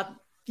of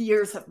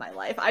years of my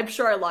life. I'm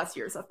sure I lost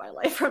years of my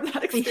life from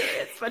that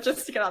experience, but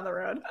just to get on the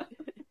road.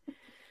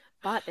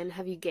 But then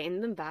have you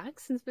gained them back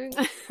since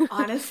moving?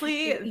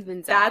 Honestly,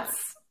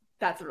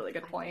 that's a really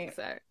good point.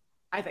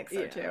 I think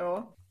so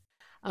too.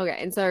 Okay,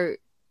 and so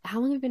how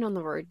long have you been on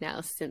the road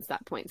now since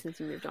that point, since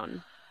you moved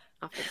on?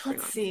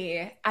 Let's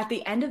see. At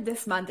the end of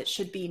this month, it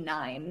should be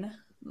 9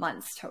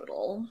 months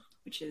total,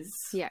 which is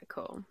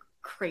cool.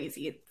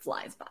 Crazy. It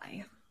flies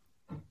by.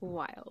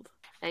 Wild.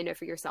 I know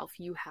for yourself,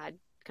 you had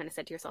kind of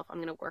said to yourself,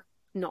 I'm going to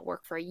not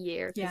work for a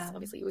year, because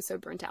obviously you were so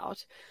burnt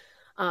out.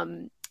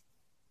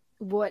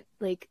 What,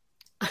 like,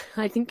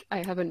 I think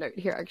I have a note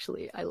here,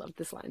 actually. I love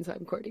this line, so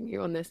I'm quoting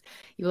you on this.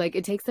 You're like,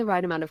 it takes the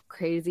right amount of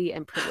crazy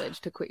and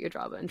privilege to quit your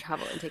job and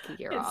travel and take a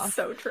year off. It's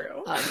so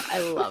true. I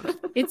love it.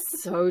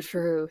 It's so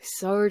true.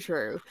 So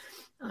true.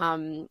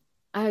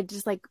 I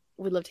just like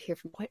would love to hear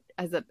from what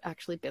has it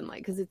actually been like,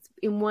 because it's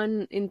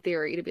in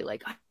theory to be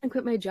like, I can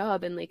quit my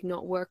job and like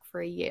not work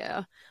for a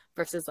year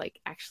versus like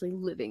actually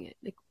living it.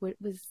 Like, what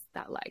was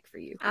that like for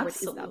you?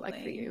 Absolutely. What is that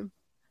like for you?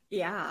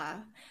 Yeah.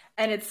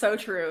 And it's so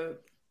true.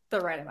 The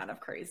right amount of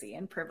crazy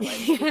and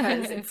privilege,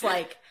 because it's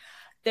like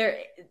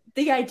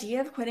the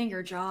idea of quitting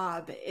your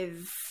job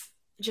is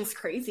just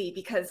crazy,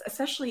 because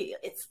especially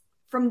it's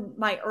from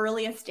my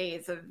earliest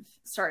days of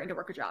starting to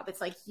work a job. It's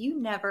like, you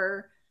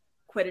never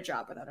quit a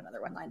job without another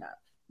one lined up,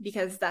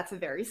 because that's a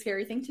very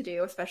scary thing to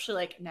do, especially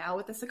like now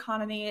with this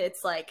economy.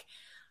 It's like,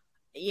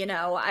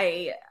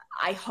 I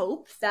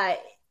hope that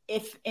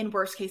if in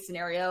worst case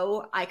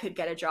scenario, I could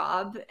get a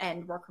job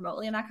and work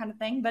remotely and that kind of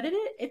thing, but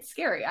it's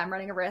scary. I'm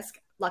running a risk.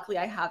 Luckily,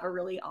 I have a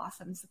really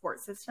awesome support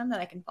system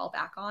that I can fall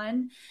back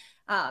on.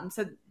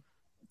 So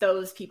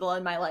those people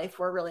in my life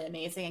were really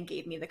amazing and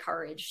gave me the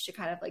courage to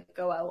kind of like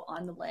go out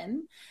on the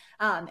limb.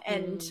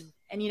 And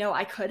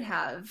I could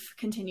have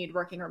continued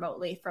working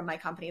remotely from my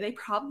company. They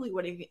probably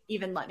would have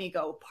even let me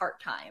go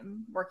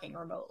part-time working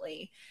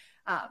remotely.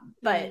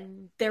 But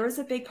there was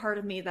a big part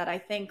of me that I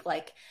think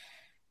like,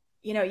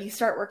 you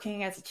start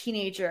working as a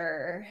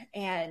teenager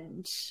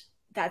and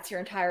that's your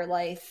entire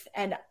life.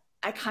 And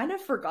I kind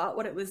of forgot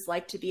what it was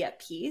like to be at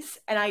peace.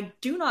 And I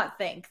do not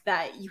think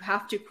that you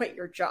have to quit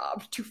your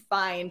job to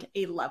find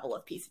a level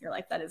of peace in your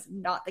life. That is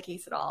not the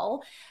case at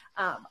all.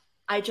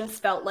 I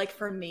just felt like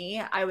for me,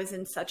 I was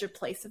in such a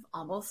place of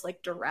almost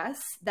like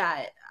duress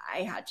that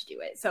I had to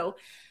do it. So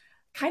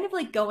kind of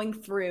like going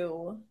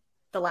through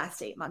the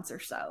last 8 months or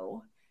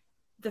so,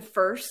 the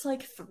first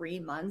like 3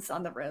 months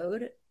on the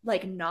road,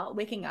 like not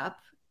waking up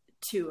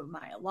to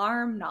my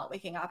alarm, not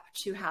waking up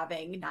to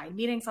having 9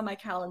 meetings on my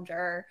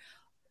calendar,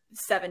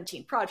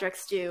 17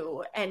 projects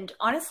due. And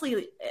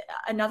honestly,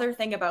 another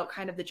thing about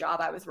kind of the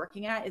job I was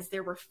working at is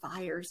there were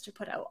fires to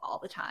put out all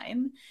the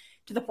time,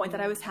 to the point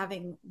that I was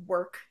having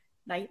work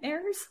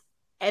nightmares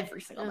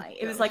every single night.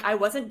 It was like I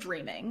wasn't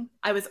dreaming.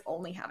 I was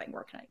only having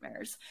work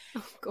nightmares.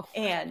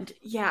 And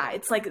yeah,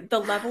 it's like the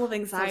level of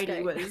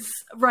anxiety was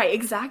right,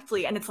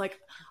 exactly. And it's like,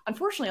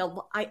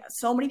 unfortunately,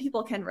 so many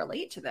people can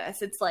relate to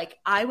this. It's like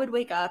I would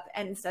wake up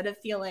and instead of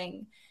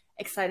feeling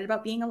excited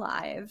about being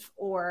alive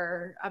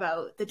or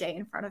about the day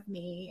in front of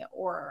me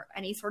or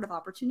any sort of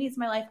opportunities in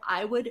my life,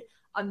 I would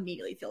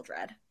immediately feel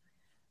dread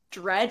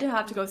to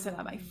have to go sit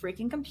on my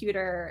freaking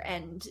computer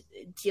and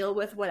deal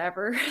with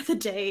whatever the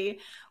day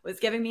was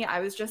giving me. I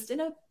was just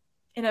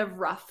in a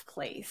rough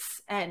place.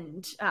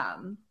 And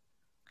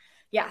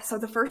yeah, so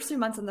the first 2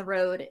 months on the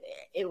road,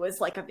 it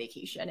was like a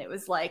vacation. It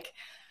was like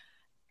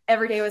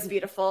every day was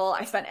beautiful.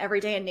 I spent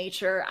every day in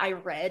nature. I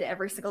read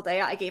every single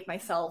day. I gave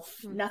myself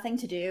nothing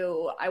to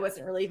do. I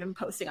wasn't really even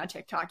posting on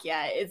TikTok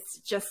yet. It's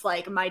just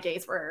like my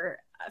days were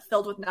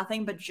filled with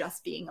nothing but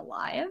just being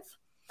alive.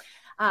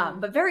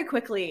 But very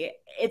quickly,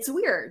 it's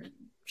weird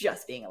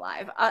just being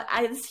alive.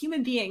 As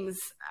human beings,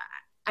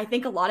 I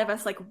think a lot of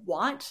us like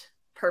want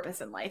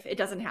purpose in life. It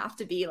doesn't have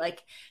to be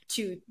like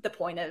to the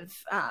point of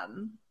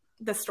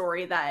the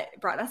story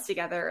that brought us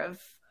together of,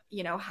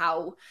 you know,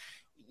 how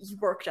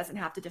work doesn't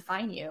have to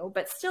define you.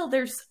 But still,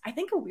 there's, I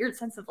think, a weird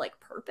sense of like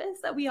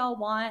purpose that we all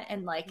want.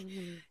 And like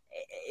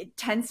it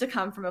tends to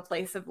come from a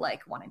place of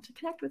like wanting to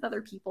connect with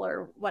other people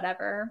or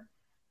whatever.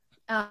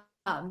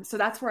 So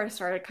that's where I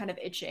started kind of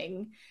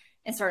itching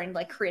and starting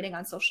like creating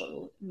on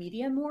social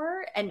media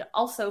more. And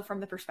also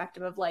from the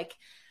perspective of like,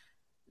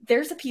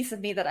 there's a piece of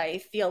me that I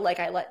feel like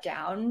I let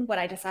down when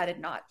I decided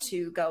not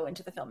to go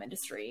into the film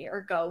industry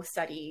or go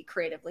study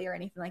creatively or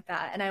anything like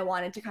that. And I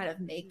wanted to kind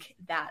of make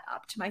that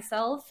up to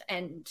myself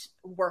and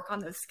work on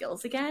those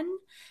skills again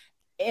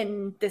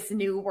in this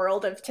new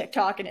world of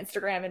TikTok and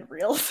Instagram and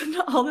Reels and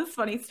all this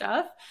funny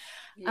stuff.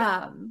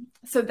 Yeah.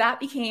 So that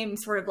became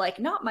sort of like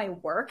not my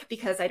work,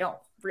 because I don't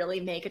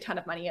really make a ton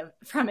of money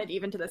from it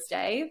even to this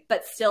day,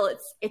 but still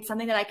it's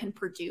something that I can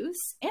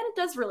produce, and it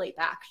does relate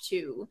back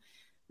to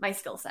my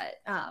skill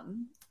set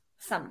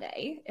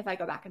someday if I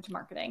go back into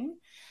marketing.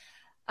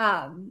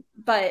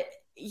 But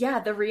yeah,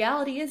 the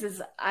reality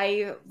is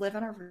I live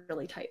on a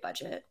really tight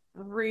budget.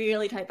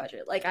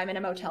 Like I'm in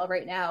a motel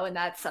right now, and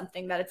that's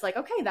something that it's like,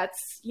 okay,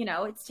 that's, you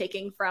know, it's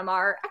taking from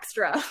our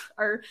extra,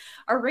 our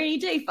rainy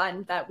day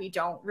fund that we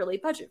don't really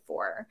budget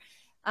for.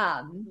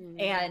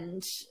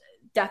 And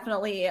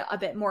definitely a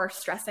bit more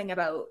stressing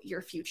about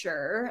your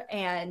future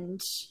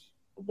and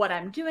what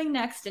I'm doing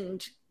next,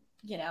 and,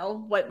 you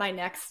know, what my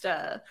next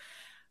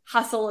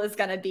hustle is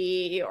going to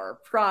be, or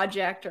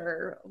project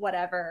or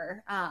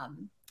whatever.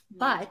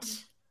 But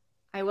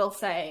I will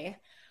say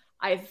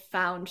I've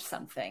found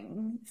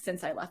something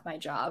since I left my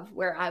job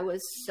where I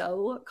was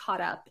so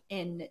caught up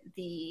in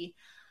the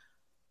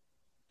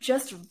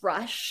just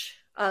rush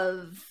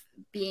of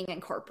being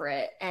in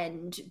corporate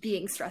and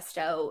being stressed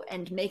out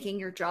and making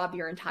your job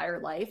your entire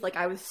life. Like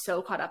I was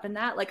so caught up in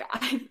that. Like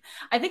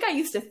I think I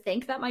used to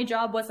think that my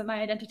job wasn't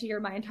my identity or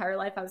my entire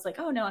life. I was like,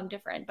 oh no, I'm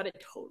different, but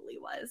it totally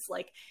was.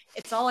 Like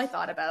it's all I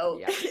thought about.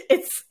 Yeah.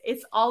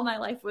 It's all my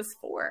life was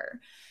for.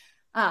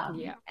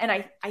 And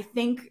I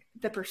think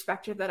the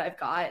perspective that I've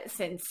got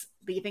since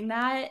leaving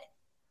that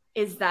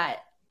is that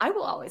I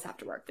will always have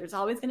to work. There's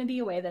always going to be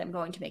a way that I'm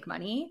going to make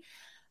money,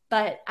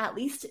 but at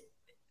least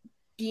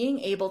being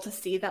able to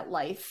see that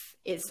life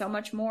is so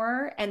much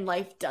more, and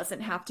life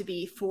doesn't have to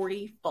be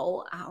 40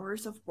 full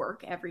hours of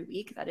work every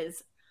week. That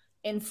is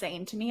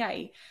insane to me.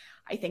 I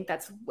think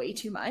that's way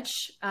too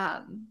much.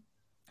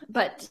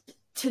 But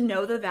to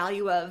know the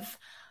value of,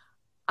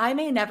 I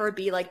may never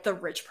be like the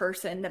rich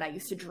person that I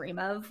used to dream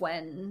of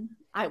when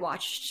I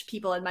watched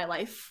people in my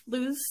life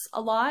lose a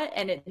lot,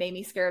 and it made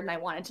me scared, and I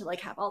wanted to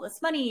like have all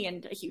this money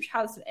and a huge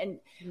house, and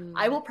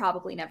I will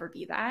probably never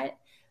be that.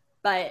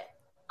 But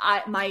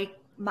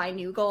my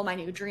new goal, my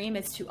new dream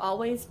is to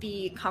always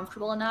be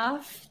comfortable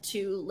enough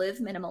to live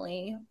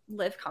minimally,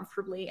 live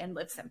comfortably, and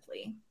live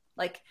simply.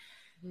 Like,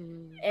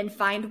 and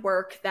find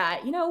work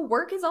that, you know,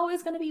 work is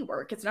always going to be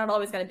work. It's not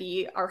always going to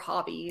be our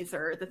hobbies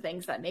or the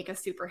things that make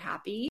us super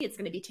happy. It's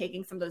going to be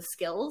taking some of those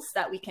skills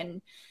that we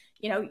can,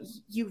 you know,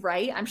 you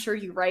write, I'm sure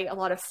you write a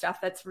lot of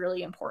stuff that's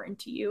really important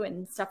to you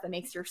and stuff that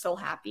makes your soul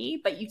happy,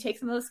 but you take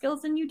some of those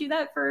skills and you do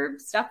that for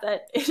stuff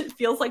that it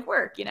feels like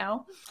work, you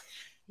know?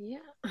 Yeah.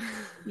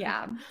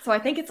 Yeah. So I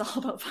think it's all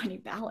about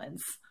finding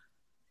balance.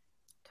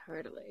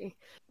 Totally.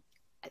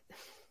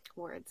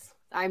 Words.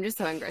 I'm just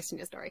so engrossed in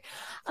your story.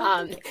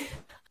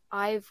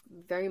 I've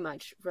very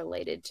much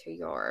related to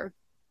your,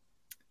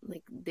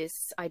 like,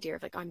 this idea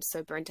of like, I'm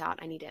so burnt out,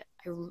 I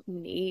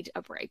need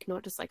a break,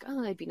 not just like,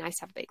 oh, it'd be nice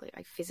to have a break, like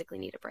I physically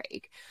need a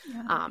break.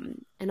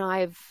 And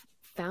I've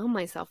found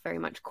myself very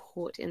much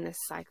caught in this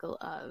cycle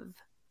of,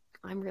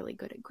 I'm really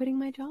good at quitting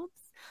my jobs.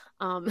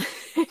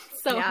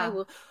 I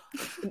will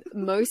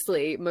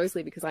mostly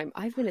because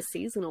I've been a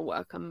seasonal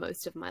worker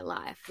most of my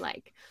life.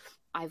 Like,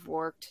 I've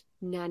worked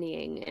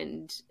nannying,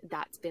 and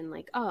that's been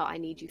like, oh, I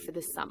need you for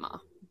the summer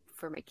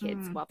for my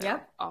kids while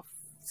they're off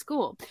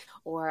school,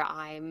 or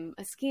I'm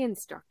a ski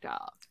instructor,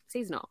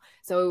 seasonal.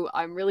 So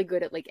I'm really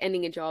good at like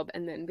ending a job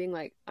and then being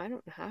like, I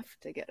don't have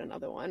to get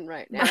another one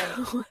right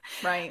now.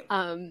 Right.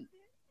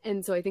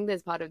 And so I think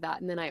there's part of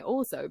that. And then I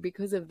also,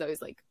 because of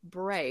those like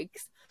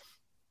breaks,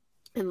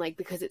 and like,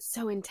 because it's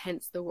so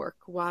intense, the work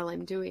while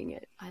I'm doing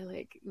it, I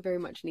like very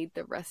much need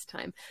the rest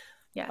time.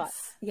 Yes.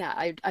 But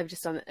yeah, I've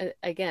just done,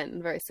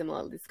 again, very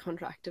similar, this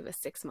contract of a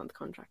 6-month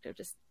contract of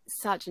just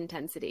such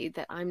intensity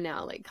that I'm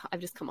now like, I've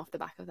just come off the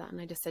back of that.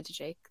 And I just said to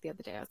Jake the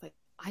other day, I was like,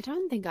 I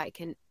don't think I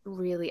can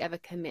really ever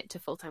commit to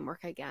full-time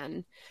work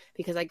again,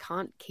 because I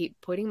can't keep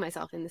putting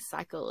myself in this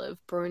cycle of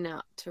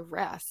burnout to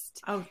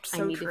rest. Oh,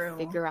 so I need true. to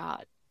figure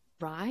out,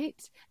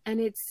 right? And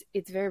it's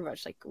very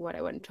much like what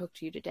I want to talk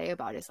to you today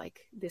about is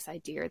like this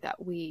idea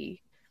that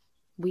we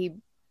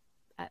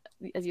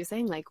as you're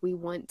saying, like, we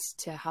want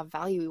to have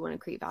value, we want to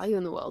create value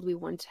in the world, we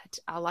want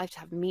our life to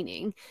have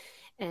meaning.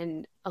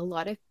 And a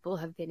lot of people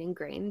have been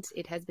ingrained,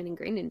 it has been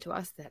ingrained into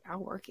us that our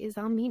work is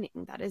our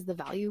meaning, that is the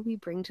value we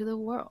bring to the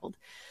world.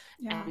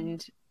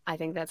 And I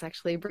think that's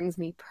actually brings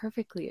me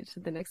perfectly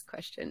into the next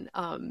question,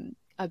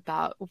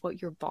 about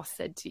what your boss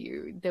said to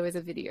you. There was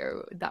a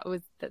video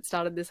that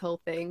started this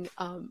whole thing.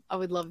 I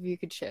would love if you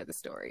could share the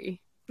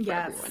story for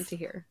everyone to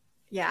hear.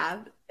 Yeah,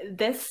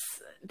 this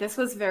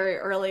was very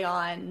early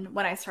on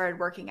when I started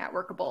working at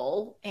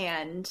Workable,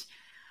 and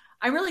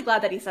I'm really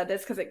glad that he said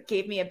this because it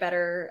gave me a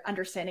better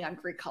understanding on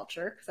Greek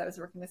culture, because I was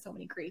working with so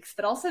many Greeks,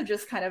 but also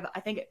just kind of, I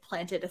think it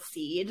planted a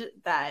seed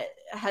that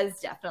has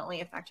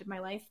definitely affected my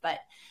life. But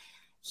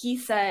he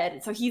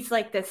said, so he's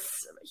like this,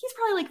 he's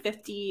probably like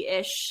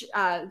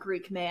 50-ish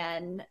Greek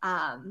man,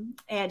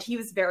 and he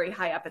was very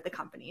high up at the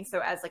company. So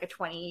as like a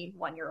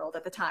 21-year-old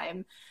at the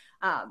time,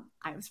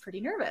 I was pretty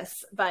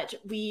nervous, but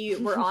we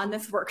were on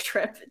this work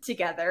trip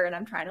together, and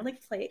I'm trying to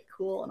like play it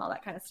cool and all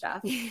that kind of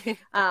stuff.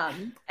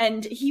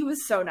 And he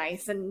was so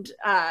nice, and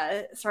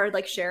started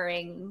like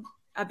sharing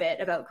a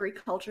bit about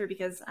Greek culture,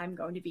 because I'm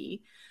going to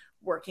be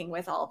working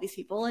with all of these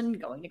people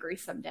and going to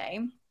Greece someday.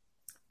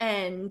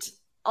 And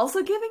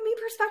also giving me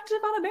perspective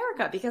on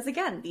America, because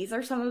again, these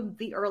are some of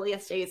the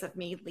earliest days of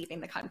me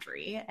leaving the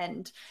country.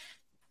 And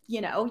you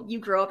know, you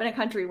grow up in a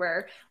country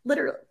where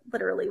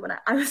literally when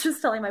I was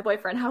just telling my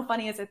boyfriend, how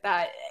funny is it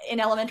that in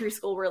elementary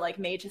school, we're like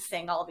made to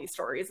sing all these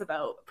stories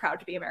about proud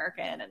to be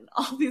American and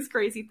all these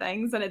crazy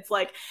things. And it's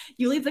like,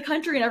 you leave the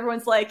country and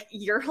everyone's like,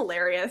 you're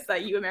hilarious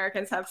that you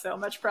Americans have so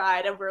much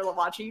pride, and we're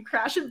watching you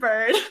crash and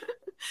burn.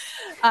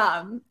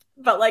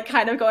 But like,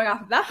 kind of going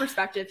off of that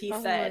perspective, he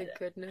said,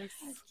 my goodness.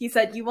 He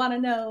said, you want to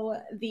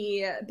know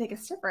the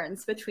biggest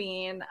difference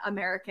between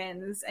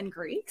Americans and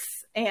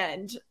Greeks?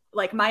 And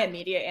like, my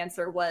immediate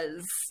answer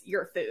was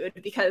your food,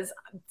 because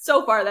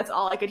so far that's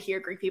all I could hear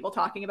Greek people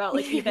talking about.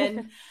 Like,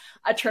 even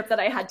a trip that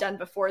I had done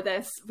before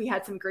this, we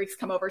had some Greeks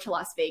come over to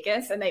Las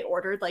Vegas, and they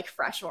ordered like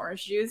fresh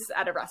orange juice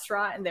at a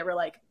restaurant, and they were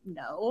like,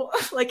 no,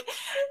 like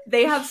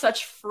they have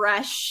such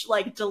fresh,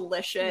 like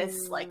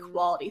delicious, like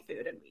quality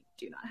food, and we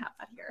do not have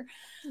that here.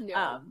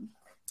 No.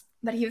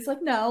 But he was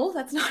like, no,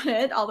 that's not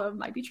it, although it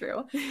might be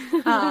true.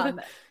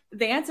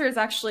 The answer is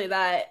actually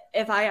that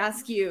if I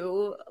ask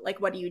you,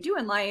 like, what do you do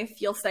in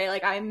life? You'll say,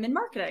 like, I'm in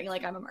marketing,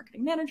 like I'm a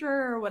marketing manager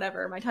or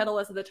whatever my title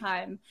was at the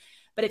time.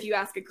 But if you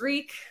ask a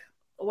Greek,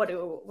 what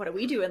do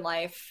we do in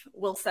life?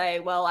 We'll say,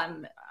 well,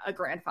 I'm a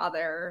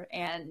grandfather,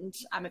 and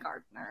I'm a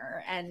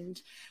gardener, and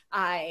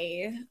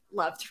I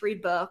love to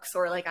read books,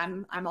 or like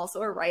I'm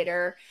also a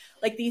writer,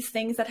 like these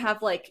things that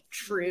have like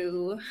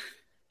true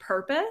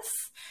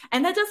purpose.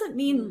 And that doesn't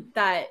mean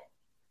that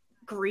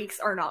Greeks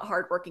are not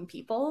hardworking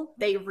people.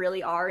 They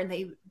really are, and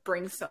they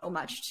bring so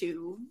much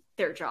to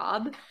their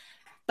job.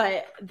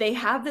 But they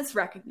have this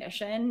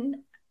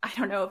recognition. I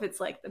don't know if it's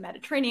like the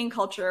Mediterranean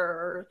culture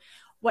or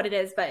what it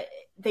is, but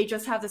they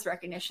just have this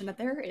recognition that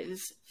there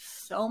is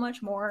so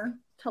much more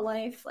to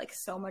life, like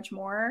so much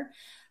more.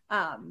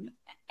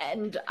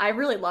 And I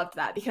really loved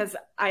that, because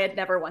I had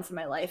never once in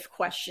my life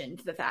questioned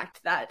the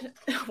fact that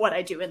what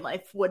I do in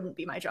life wouldn't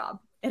be my job.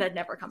 It had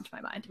never come to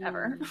my mind,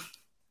 ever.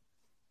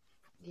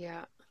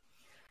 Yeah.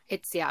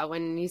 It's, yeah,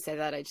 when you say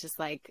that, it's just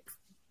like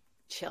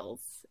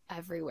chills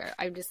everywhere.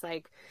 I'm just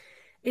like,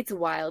 it's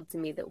wild to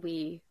me that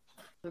we've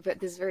got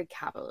this very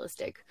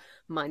capitalistic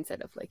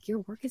mindset of like, your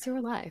work is your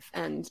life.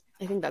 And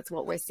I think that's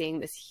what we're seeing,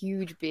 this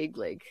huge, big,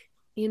 like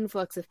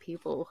influx of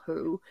people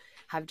who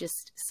have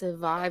just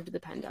survived the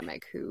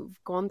pandemic, who've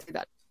gone through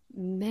that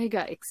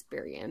mega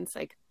experience.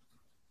 Like,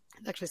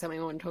 actually something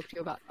I want to talk to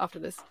you about after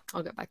this.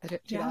 I'll get back to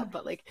that.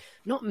 But like,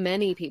 not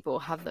many people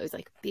have those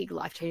like big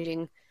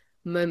life-changing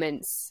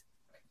moments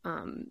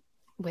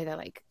where they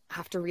like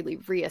have to really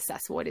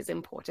reassess what is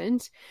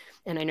important.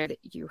 And I know that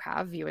you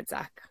and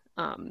Zach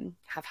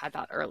have had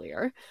that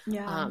earlier.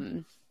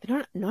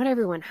 But not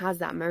everyone has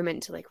that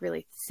moment to like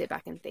really sit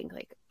back and think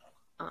like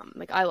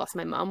I lost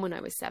my mom when I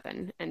was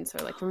 7, and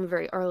so like from a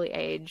very early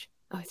age,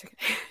 it's okay.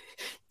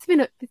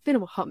 it's been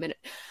a hot minute.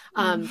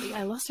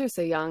 I lost her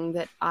so young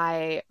that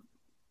I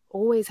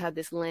always had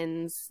this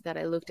lens that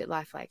I looked at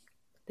life like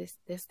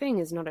this thing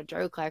is not a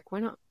joke. Like,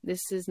 why not?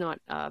 This is not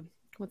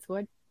what's the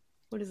word?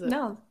 What is it?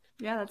 No,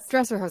 yeah, that's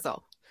dress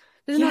rehearsal.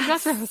 This is not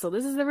dress rehearsal.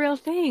 This is the real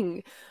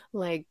thing.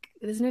 Like,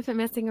 there's no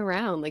messing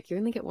around. Like, you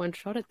only get one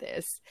shot at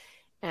this,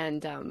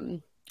 and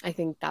I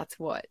think that's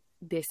what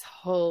this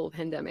whole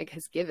pandemic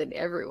has given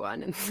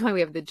everyone, and that's why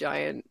we have the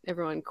giant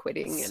everyone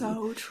quitting.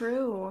 So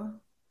true,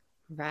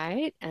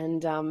 right?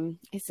 And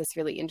it's just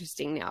really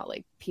interesting now,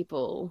 like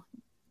people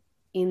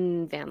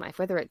in van life,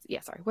 whether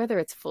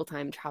it's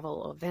full-time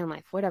travel or van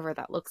life, whatever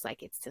that looks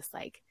like, it's just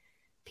like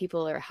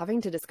people are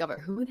having to discover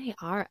who they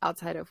are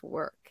outside of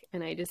work.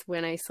 And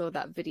when I saw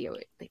that video,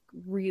 it like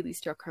really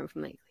struck home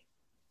from like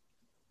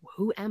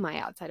who am I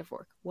outside of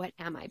work? What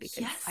am I?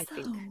 Because I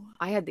think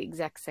I had the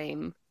exact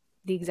same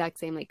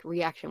like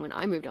reaction when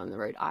I moved on the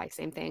road.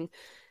 Same thing,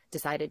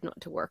 decided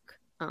not to work.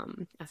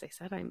 As I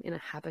said, I'm in a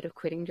habit of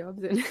quitting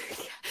jobs and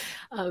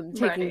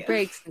taking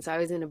breaks. And so I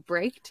was in a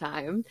break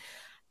time,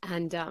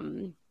 and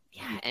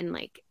and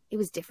like it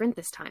was different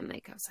this time.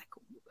 Like I was like,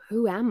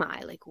 who am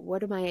I? Like,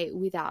 what am I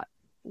without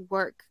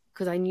work?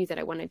 Because I knew that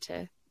I wanted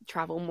to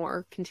travel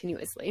more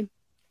continuously.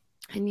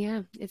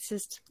 And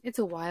it's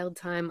a wild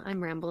time.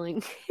 I'm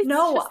rambling.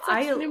 It's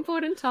an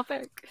important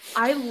topic.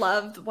 I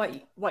loved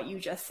what you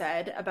just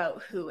said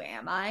about who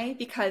am I,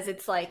 because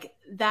it's like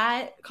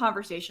that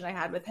conversation I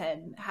had with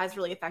him has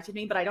really affected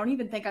me, but I don't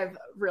even think I've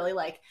really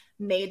like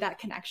made that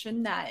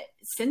connection that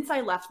since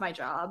I left my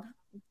job,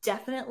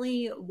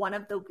 definitely one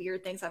of the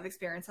weird things I've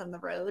experienced on the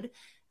road,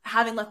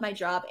 having left my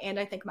job and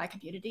I think my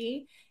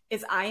community,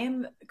 is I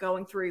am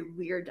going through a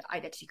weird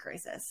identity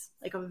crisis,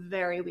 like a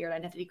very weird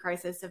identity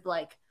crisis of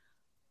like,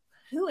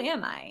 who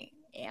am I?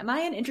 Am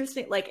I an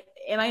interesting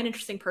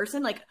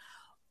person? Like,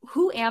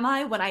 who am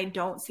I when I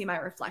don't see my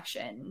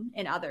reflection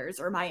in others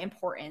or my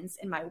importance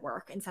in my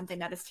work and something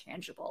that is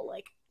tangible?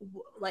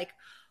 Like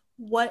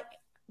what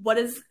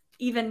is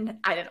even,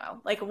 I don't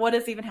know, like what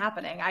is even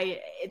happening?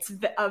 It's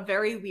a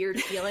very weird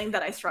feeling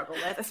that I struggle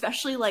with,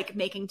 especially like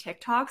making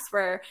TikToks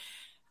where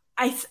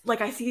I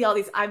see all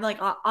these, I'm like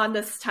on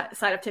this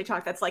side of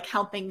TikTok that's like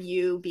helping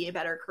you be a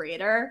better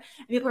creator.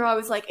 And people are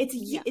always like, it's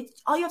you,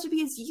 it's all you have to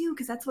be is you,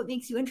 because that's what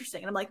makes you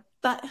interesting. And I'm like,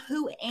 but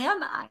who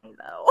am I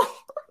though?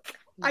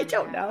 I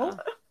don't know.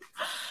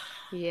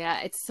 Yeah,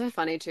 it's so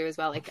funny too as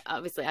well. Like,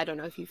 obviously, I don't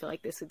know if you feel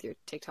like this with your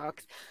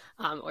TikToks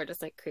or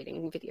just like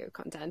creating video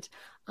content.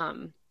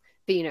 But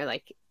you know,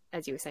 like,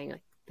 as you were saying,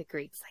 like the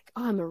Greeks, like,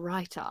 oh, I'm a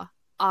writer.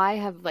 I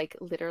have like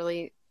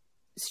literally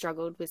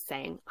struggled with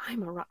saying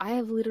I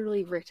have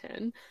literally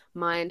written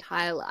my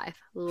entire life,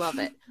 love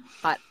it,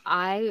 but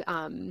I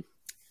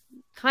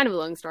kind of a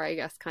long story, I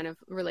guess, kind of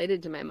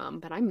related to my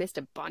mom, but I missed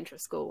a bunch of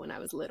school when I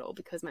was little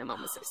because my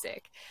mom was so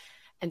sick,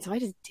 and so I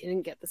just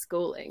didn't get the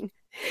schooling,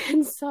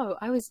 and so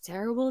I was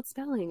terrible at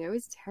spelling, I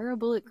was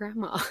terrible at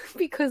grammar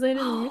because I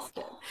didn't miss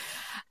it,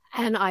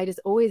 and I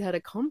just always had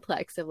a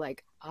complex of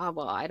like,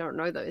 well, I don't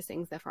know those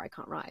things, therefore I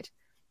can't write.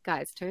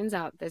 Guys, turns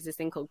out there's this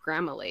thing called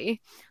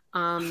Grammarly.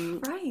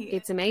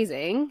 It's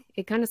amazing.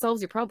 It kind of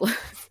solves your problems.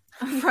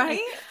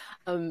 Right.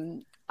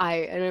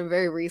 I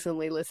very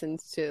recently listened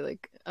to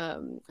like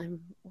I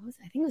think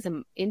it was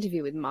an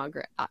interview with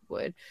Margaret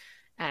Atwood,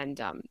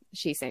 and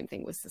she, same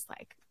thing, was just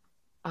like,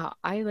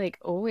 I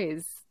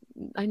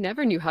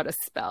never knew how to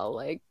spell.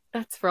 Like,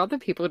 that's for other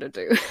people to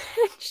do.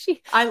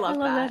 I love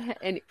that.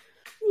 And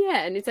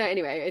and so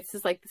anyway, it's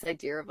just like this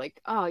idea of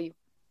like,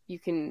 you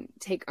can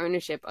take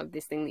ownership of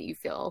this thing that you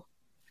feel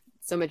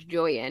so much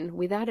joy in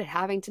without it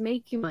having to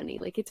make you money.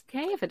 Like, it's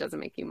okay if it doesn't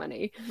make you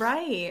money.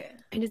 Right.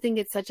 I just think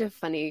it's such a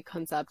funny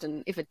concept,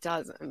 and if it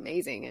does,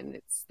 amazing. And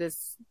it's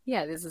there's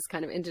this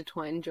kind of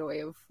intertwined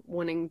joy of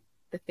wanting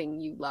the thing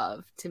you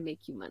love to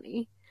make you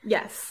money.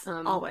 Yes,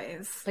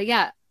 always.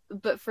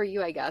 But for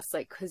you, I guess,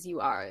 like, because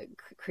you are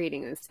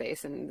creating this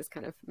space, and this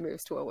kind of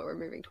moves toward what we're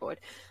moving toward.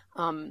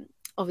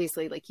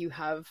 Obviously, like, you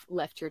have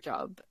left your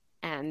job,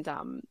 and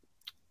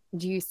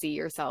do you see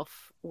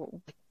yourself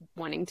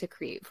wanting to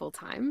create full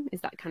time?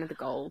 Is that kind of the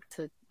goal,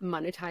 to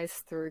monetize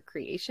through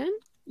creation?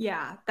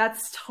 Yeah,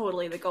 that's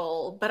totally the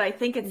goal. But I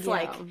think it's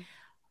like,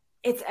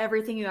 it's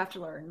everything you have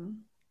to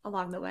learn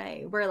along the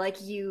way, where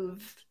like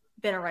you've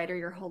been a writer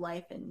your whole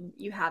life and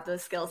you have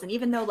those skills. And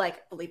even though,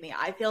 like, believe me,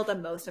 I feel the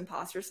most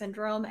imposter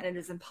syndrome, and it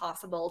is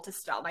impossible to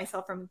stop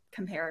myself from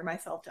comparing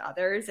myself to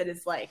others. It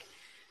is like,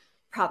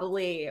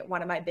 probably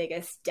one of my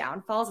biggest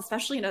downfalls,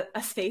 especially in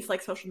a space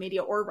like social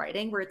media or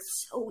writing, where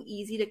it's so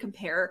easy to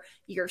compare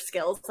your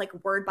skills, like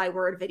word by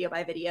word, video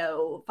by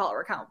video,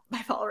 follower count by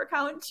follower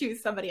count, to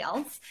somebody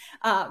else.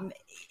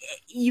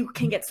 You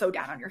can get so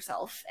down on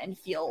yourself and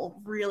feel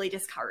really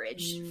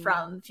discouraged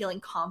from feeling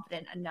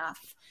confident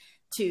enough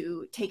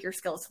to take your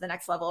skills to the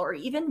next level, or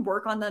even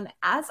work on them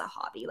as a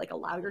hobby, like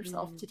allow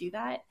yourself to do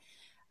that.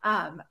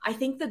 I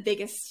think the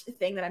biggest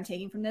thing that I'm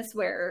taking from this,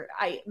 where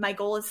my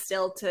goal is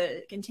still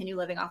to continue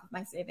living off of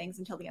my savings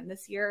until the end of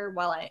this year,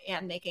 while I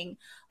am making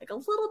like a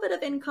little bit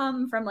of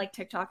income from like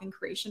TikTok and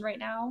creation right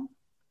now.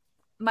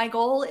 My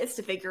goal is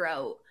to figure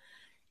out,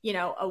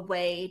 a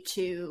way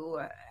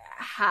to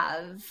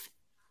have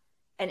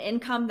an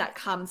income that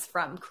comes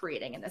from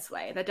creating in this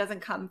way, that doesn't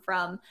come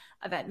from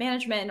event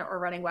management or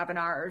running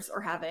webinars or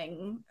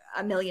having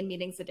a million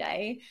meetings a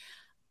day.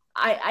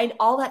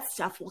 All that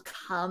stuff will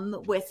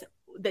come with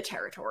the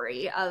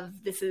territory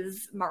of this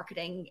is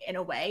marketing in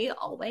a way,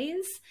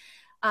 always.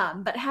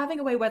 But having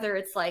a way, whether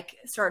it's like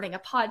starting a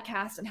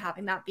podcast and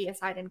having that be a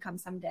side income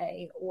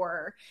someday,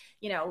 or,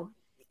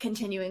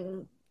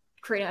 continuing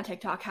creating on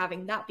TikTok,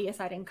 having that be a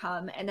side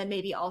income, and then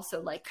maybe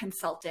also like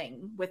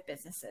consulting with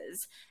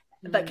businesses,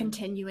 but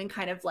continuing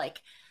kind of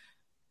like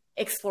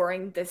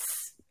exploring this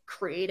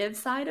creative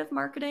side of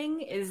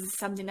marketing is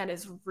something that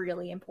is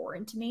really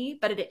important to me.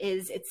 But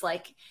it's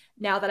like,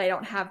 now that I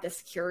don't have the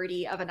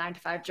security of a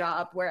 9-to-5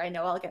 job where I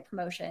know I'll get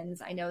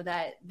promotions, I know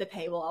that the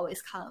pay will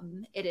always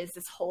come, it is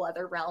this whole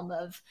other realm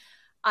of,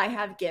 I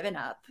have given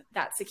up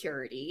that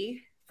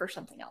security for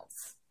something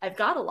else. I've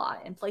got a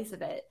lot in place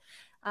of it.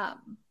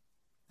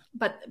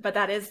 But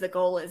that is the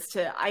goal, is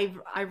to,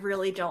 I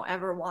really don't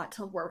ever want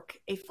to work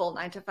a full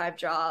 9-to-5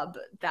 job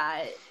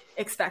that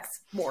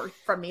expects more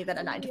from me than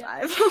a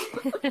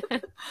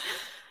 9-to-5.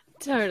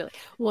 Totally.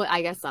 Well,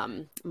 I guess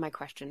my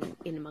question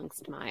in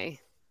amongst my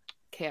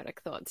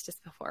chaotic thoughts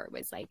just before it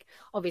was like,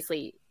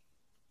 obviously,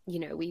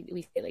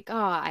 we say like, oh,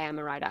 I am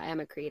a writer, I am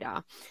a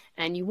creator,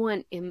 and you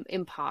want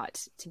in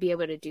part to be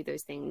able to do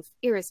those things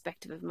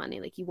irrespective of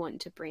money. Like you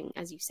want to bring,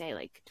 as you say,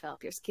 like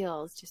develop your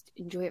skills, just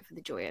enjoy it for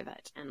the joy of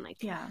it, and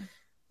like,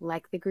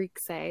 like the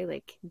Greeks say,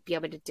 like be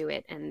able to do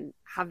it and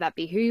have that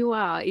be who you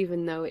are,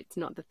 even though it's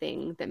not the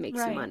thing that makes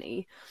you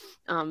money.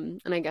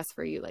 And I guess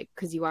for you, like,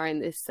 because you are in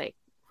this like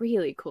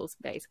really cool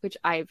space, which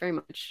I very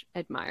much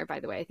admire,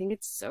 by the way. I think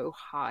it's so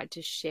hard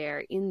to share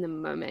in the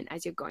moment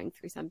as you're going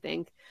through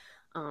something.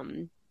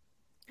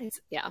 It's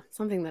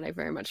something that I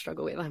very much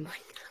struggle with. I'm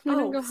like, I'm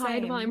gonna go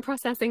hide while I'm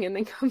processing and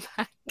then come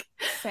back.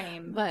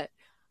 Same. But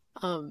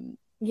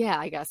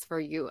I guess for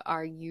you,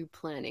 are you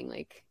planning,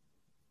 like,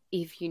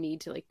 if you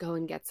need to like go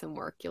and get some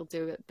work, you'll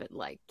do it, but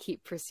like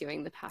keep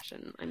pursuing the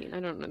passion? I mean, I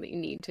don't know that you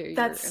need to. You're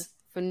a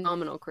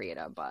phenomenal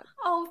creator, but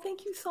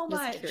thank you so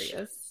much. Just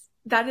curious.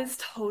 That is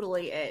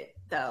totally it,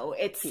 though.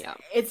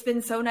 It's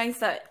been so nice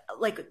that,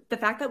 like, the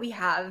fact that we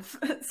have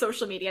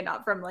social media,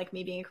 not from like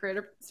me being a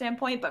creator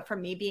standpoint, but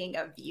from me being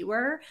a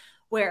viewer,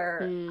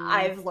 where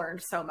I've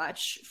learned so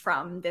much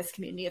from this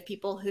community of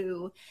people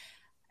who,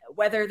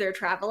 whether they're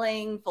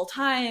traveling full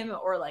time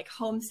or like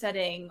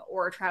homesteading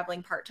or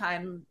traveling part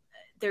time,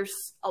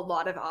 there's a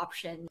lot of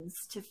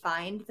options to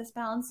find this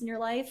balance in your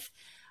life.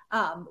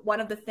 One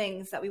of the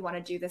things that we want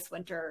to do this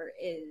winter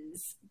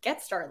is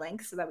get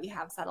Starlink so that we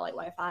have satellite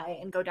Wi-Fi,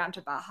 and go down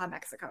to Baja,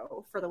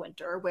 Mexico for the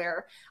winter,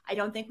 where I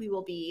don't think we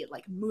will be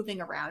like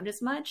moving around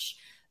as much,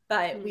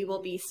 but we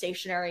will be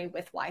stationary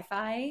with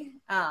Wi-Fi.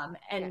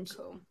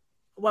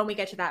 When we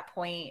get to that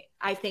point,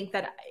 I think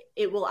that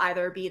it will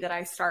either be that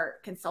I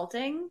start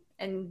consulting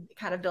and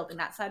kind of building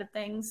that side of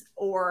things,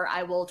 or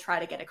I will try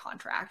to get a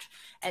contract.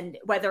 And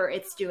whether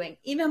it's doing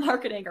email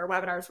marketing or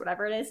webinars,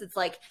 whatever it is, it's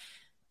like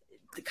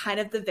kind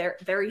of the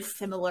very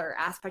similar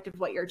aspect of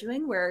what you're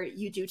doing, where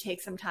you do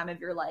take some time of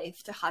your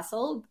life to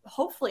hustle.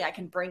 Hopefully I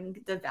can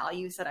bring the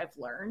values that I've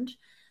learned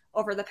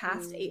over the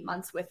past 8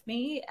 months with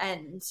me,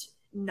 and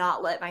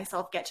not let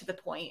myself get to the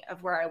point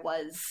of where I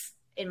was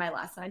in my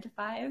last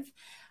 9-to-5.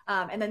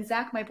 And then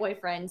Zach, my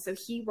boyfriend, so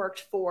he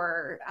worked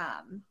for,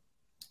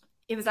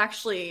 it was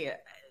actually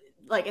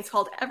like, it's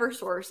called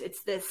Eversource.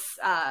 It's this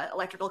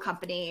electrical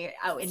company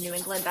out in New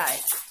England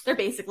that they're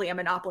basically a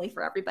monopoly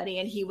for everybody.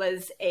 And he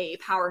was a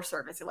power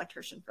service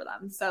electrician for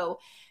them. So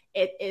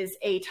it is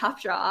a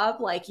tough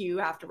job. Like, you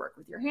have to work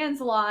with your hands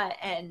a lot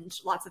and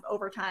lots of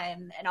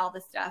overtime and all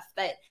this stuff.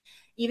 But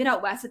even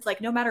out west, it's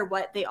like, no matter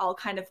what, they all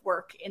kind of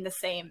work in the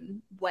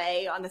same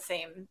way on the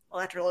same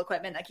electrical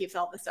equipment that keeps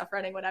all the stuff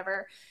running,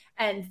 whatever.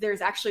 And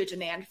there's actually a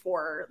demand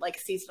for like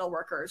seasonal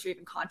workers or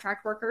even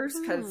contract workers,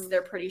 because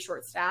they're pretty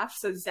short staffed.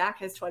 So Zach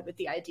has toyed with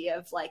the idea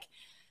of like,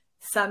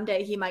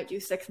 someday he might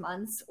do 6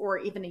 months or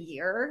even a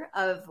year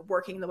of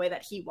working the way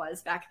that he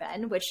was back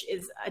then, which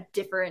is a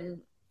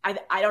different,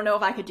 I don't know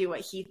if I could do what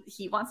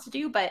he wants to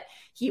do, but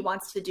he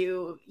wants to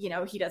do,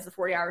 he does the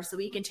 40 hours a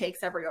week and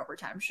takes every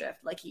overtime shift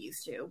like he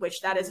used to, which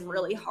that is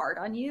really hard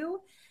on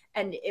you.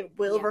 And it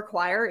will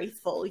require a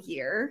full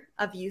year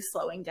of you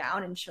slowing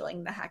down and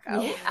chilling the heck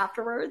out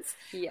afterwards.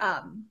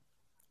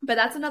 But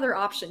that's another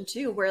option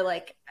too, where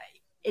like,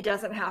 it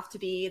doesn't have to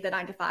be the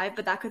 9 to 5,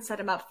 but that could set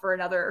him up for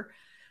another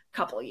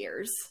couple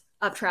years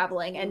of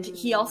traveling. And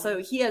he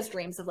has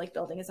dreams of like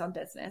building his own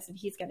business, and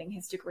he's getting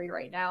his degree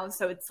right now.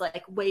 So it's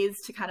like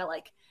ways to kind of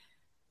like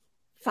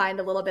find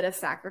a little bit of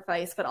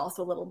sacrifice, but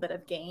also a little bit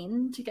of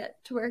gain to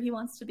get to where he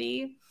wants to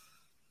be.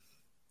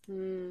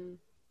 And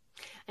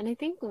I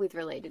think with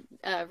related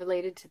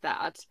to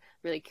that,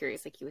 really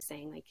curious, like you were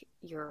saying, like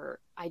your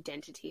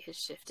identity has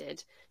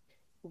shifted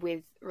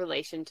with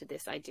relation to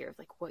this idea of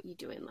like what you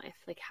do in life.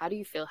 Like, how do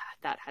you feel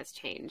that has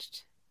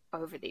changed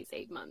over these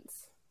 8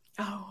 months?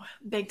 Oh,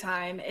 big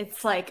time.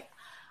 It's like,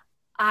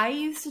 I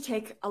used to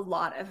take a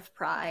lot of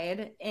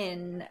pride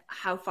in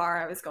how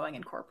far I was going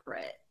in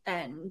corporate,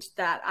 and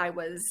that I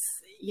was,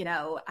 you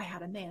know, I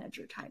had a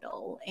manager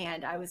title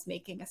and I was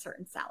making a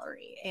certain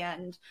salary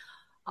and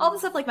all the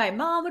stuff. Like my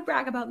mom would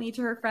brag about me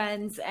to her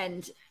friends,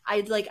 and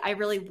I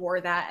really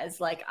wore that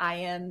as like, I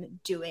am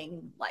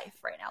doing life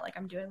right now. Like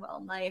I'm doing well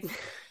in life.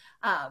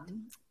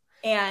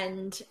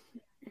 And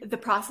the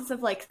process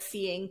of like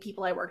seeing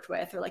people I worked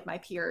with or like my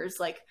peers,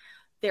 like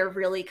they're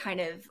really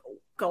kind of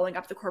going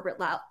up the corporate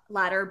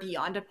ladder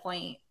beyond a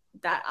point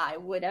that I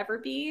would ever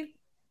be,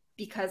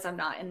 because I'm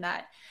not in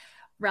that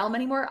realm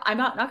anymore. I'm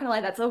not gonna lie,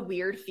 that's a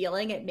weird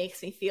feeling. It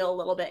makes me feel a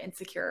little bit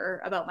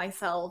insecure about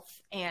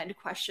myself and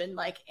question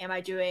like, am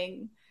I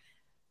doing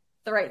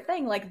the right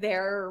thing? Like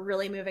they're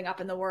really moving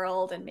up in the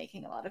world and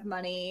making a lot of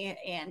money,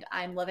 and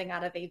I'm living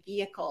out of a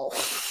vehicle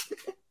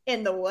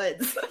in the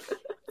woods.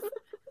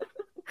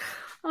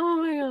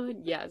 Oh my God.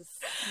 Yes.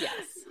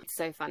 It's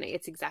so funny.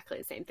 It's exactly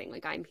the same thing.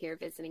 Like I'm here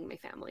visiting my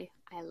family.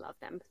 I love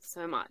them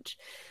so much,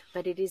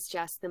 but it is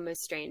just the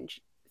most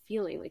strange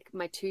feeling. Like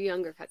my 2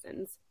 younger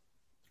cousins,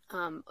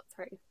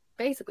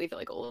 basically feel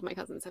like all of my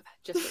cousins have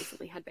just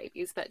recently had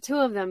babies, but 2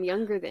 of them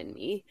younger than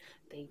me,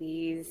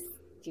 babies,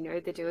 you know,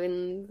 they're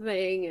doing the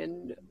thing,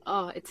 and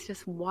it's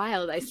just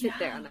wild. I sit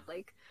there and I'm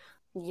like,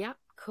 yeah,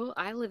 cool.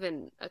 I live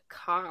in a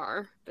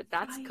car, but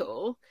that's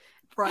cool.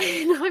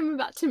 Right. And I'm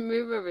about to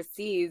move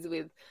overseas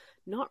with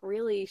not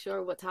really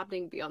sure what's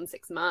happening beyond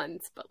 6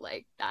 months, but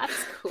like, that's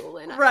cool.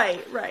 And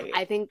right.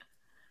 I think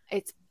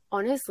it's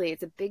honestly,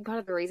 it's a big part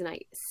of the reason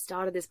I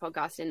started this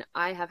podcast. And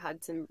I have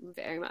had some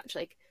very much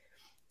like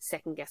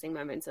second guessing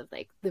moments of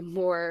like, the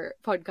more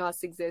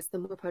podcasts exist, the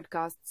more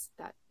podcasts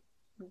that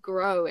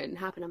grow and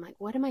happen, I'm like,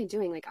 what am I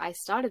doing? Like I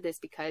started this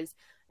because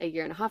a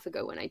year and a half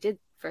ago when I did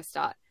first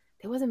start,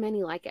 there wasn't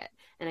many like it.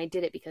 And I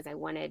did it because I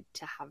wanted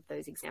to have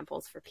those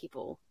examples for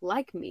people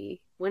like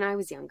me when I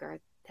was younger,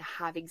 to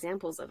have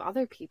examples of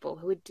other people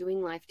who are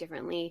doing life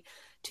differently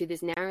to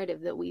this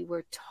narrative that we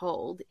were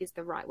told is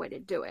the right way to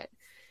do it.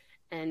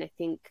 And I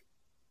think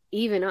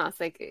even us,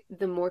 like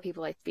the more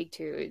people I speak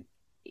to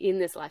in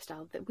this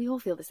lifestyle, that we all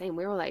feel the same.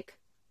 We're all like,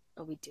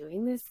 are we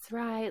doing this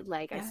right?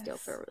 Like, yes. I still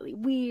feel really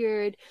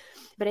weird.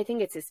 But I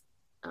think it's this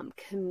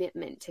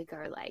commitment to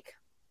go like,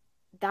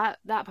 that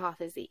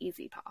path is the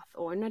easy path,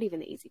 or not even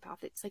the easy path.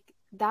 It's like,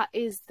 that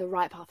is the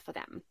right path for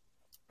them.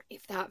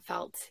 If that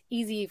felt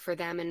easy for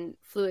them and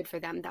fluid for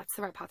them, that's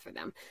the right path for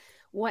them.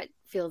 What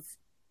feels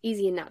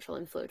easy and natural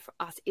and fluid for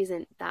us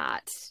isn't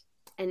that.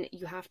 And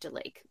you have to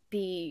like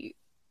be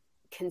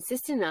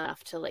consistent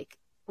enough to like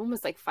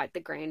almost like fight the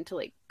grain to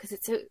like, because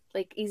it's so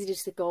like easy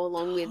just to go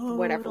along with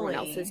what everyone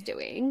else is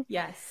doing.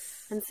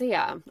 Yes. And so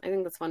yeah, I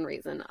think that's one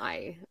reason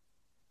I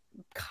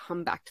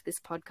come back to this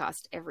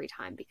podcast every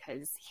time,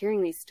 because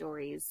hearing these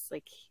stories,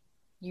 like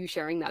you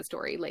sharing that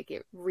story, like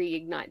it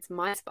reignites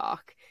my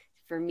spark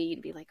for me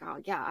to be like, oh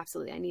yeah,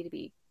 absolutely, I need to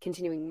be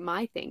continuing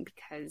my thing,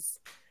 because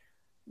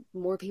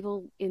more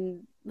people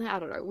I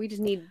don't know, we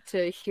just need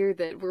to hear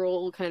that we're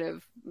all kind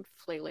of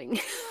flailing.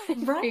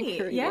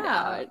 Right.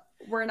 Yeah.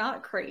 We're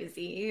not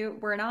crazy.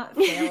 We're not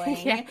failing.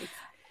 Yes.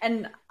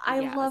 And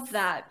I love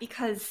that,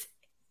 because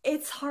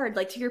it's hard.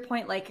 Like to your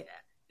point, like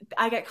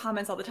I get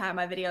comments all the time on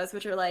my videos,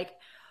 which are like,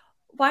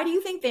 why do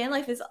you think van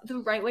life is the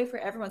right way for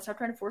everyone? Stop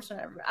trying to force it on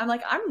everyone. I'm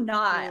like, I'm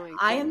not.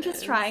 I am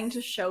just trying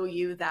to show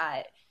you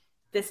that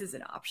this is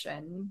an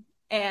option.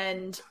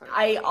 And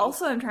I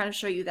also am trying to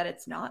show you that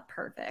it's not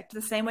perfect.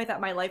 The same way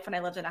that my life when I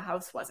lived in a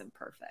house wasn't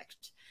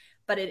perfect.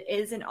 But it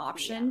is an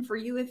option for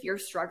you if you're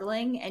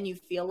struggling and you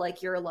feel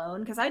like you're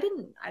alone. Because I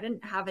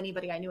didn't have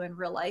anybody I knew in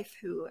real life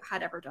who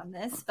had ever done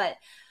this. But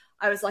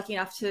I was lucky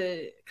enough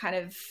to kind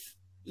of,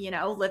 you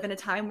know, live in a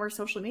time where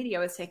social media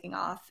was taking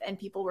off and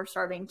people were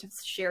starting to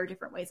share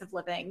different ways of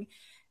living.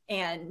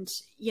 And,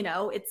 you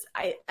know,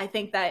 I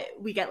think that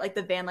we get like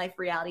the van life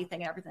reality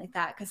thing and everything like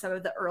that, because some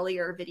of the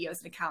earlier videos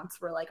and accounts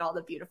were like all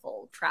the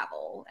beautiful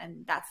travel.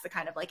 And that's the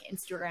kind of like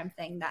Instagram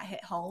thing that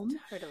hit home.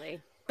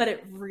 Totally. But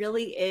it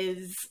really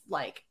is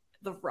like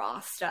the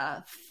raw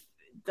stuff,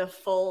 the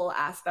full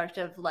aspect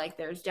of like,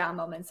 there's down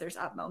moments, there's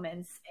up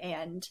moments.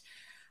 And,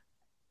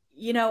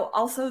 you know,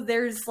 also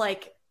there's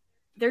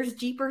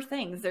deeper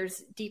things.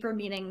 There's deeper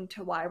meaning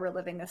to why we're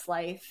living this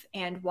life,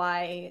 and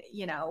why,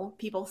 you know,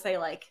 people say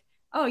like,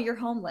 oh, you're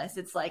homeless.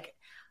 It's like,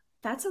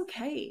 that's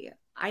okay.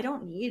 I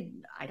don't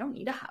need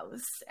a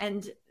house.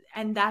 And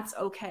that's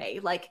okay.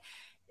 Like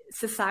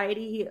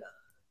society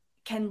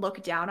can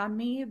look down on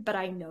me, but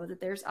I know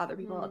that there's other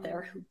people out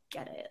there who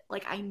get it.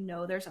 Like, I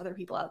know there's other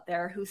people out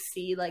there who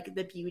see like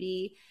the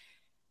beauty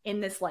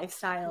in this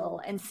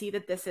lifestyle and see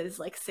that this is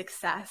like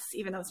success,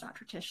 even though it's not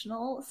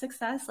traditional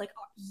success. Like,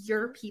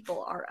 your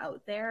people are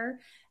out there.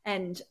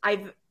 And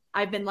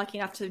I've been lucky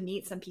enough to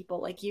meet some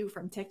people like you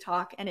from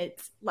TikTok, and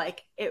it's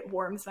like, it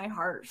warms my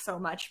heart so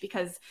much,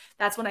 because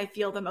that's when I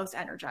feel the most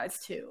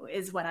energized too,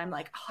 is when I'm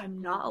like, oh,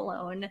 I'm not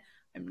alone.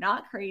 I'm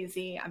not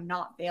crazy. I'm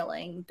not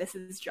failing. This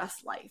is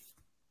just life.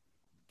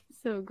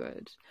 So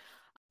good.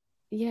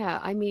 Yeah,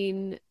 I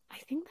mean, I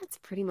think that's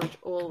pretty much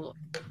all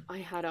I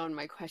had on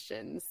my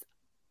questions.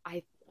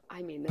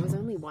 I mean, there was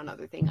only one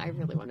other thing I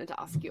really wanted to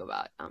ask you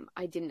about.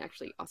 I didn't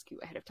actually ask you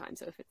ahead of time,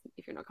 so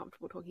if you're not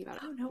comfortable talking about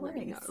it, no let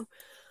me worries.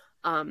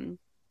 know.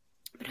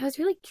 But I was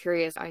really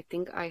curious. I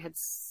think I had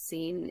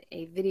seen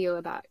a video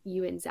about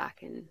you and Zach,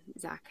 and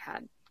Zach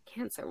had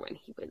cancer when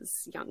he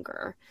was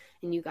younger,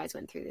 and you guys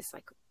went through this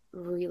like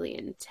really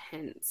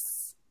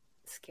intense,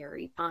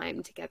 scary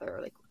time together.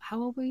 Like,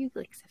 how old were you?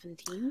 Like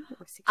 17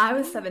 or 16? I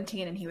was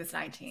 17 and he was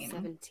 19.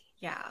 17.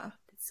 Yeah.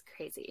 That's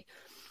crazy.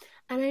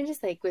 And I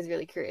just like was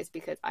really curious,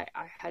 because I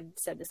had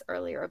said this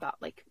earlier about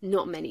like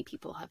not many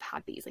people have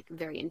had these like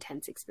very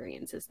intense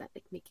experiences that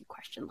like make you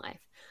question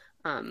life.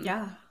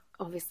 Yeah.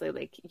 Obviously,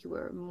 like, you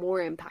were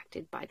more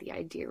impacted by the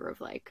idea of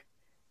like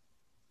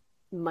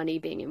money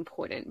being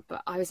important,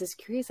 but I was just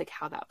curious like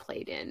how that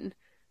played in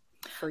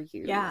for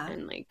you. Yeah.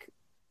 And like,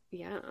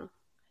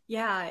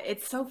 yeah,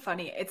 it's so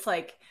funny. It's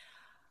like,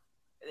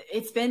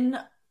 it's been,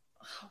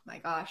 oh my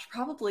gosh,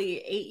 probably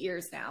 8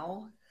 years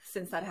now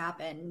since that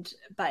happened,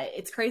 but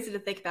it's crazy to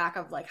think back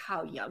of like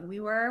how young we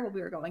were when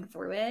we were going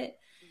through it.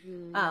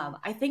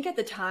 I think at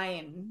the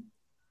time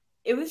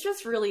it was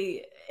just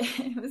really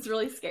it was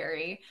really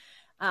scary.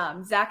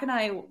 Zach and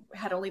I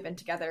had only been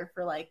together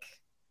for like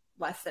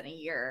less than a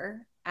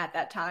year at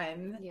that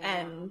time.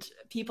 And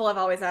people have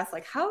always asked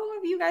like, how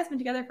have you guys been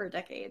together for a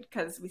decade?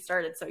 Because we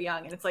started so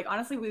young. And it's like,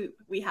 honestly,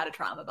 we had a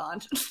trauma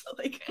bond.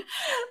 Like,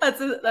 that's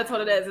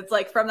what it is. It's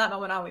like, from that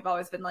moment on, we've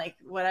always been like,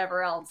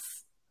 whatever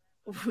else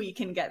we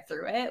can get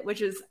through it,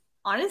 which is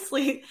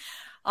honestly,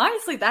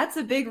 that's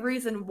a big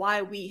reason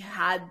why we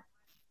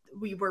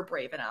were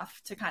brave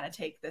enough to kind of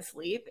take this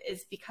leap,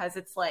 is because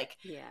it's like,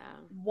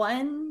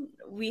 one,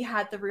 we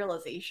had the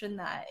realization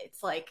that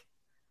it's like,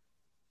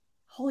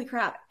 holy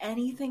crap,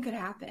 anything could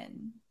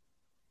happen.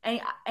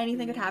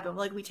 Anything could happen.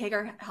 Like, we take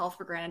our health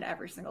for granted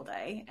every single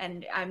day,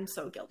 and I'm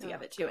so guilty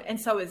of it too. And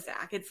so is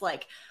Zach. It's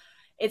like,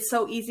 it's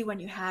so easy when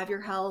you have your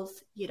health,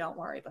 you don't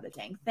worry about a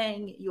dang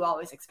thing. You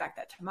always expect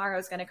that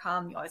tomorrow's going to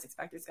come. You always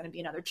expect there's going to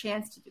be another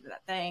chance to do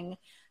that thing,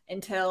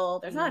 until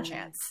there's not a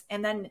chance.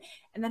 And then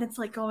it's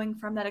like going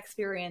from that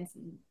experience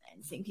and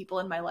seeing people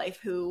in my life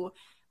who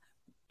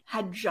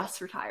had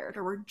just retired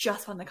or were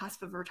just on the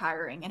cusp of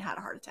retiring and had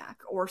a heart attack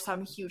or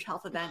some huge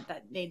health event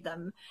that made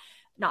them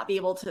not be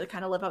able to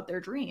kind of live out their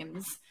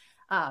dreams.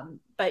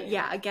 But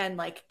yeah, again,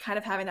 like, kind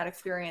of having that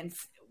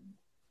experience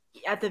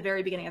at the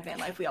very beginning of van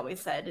life, we always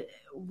said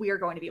we are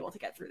going to be able to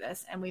get through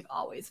this, and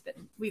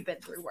we've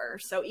been through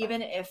worse. So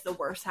even if the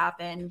worst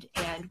happened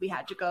and we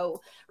had to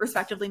go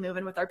respectively move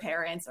in with our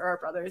parents or our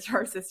brothers or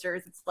our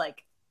sisters, it's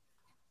like,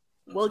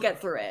 we'll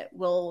get through it.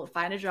 We'll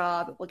find a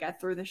job, we'll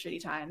get through the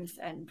shitty times,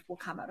 and we'll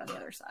come out on the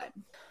other side.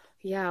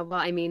 Yeah, well,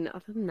 I mean,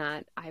 other than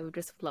that, I would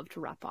just love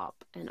to wrap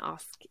up and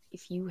ask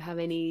if you have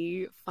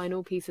any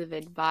final piece of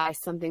advice,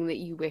 something that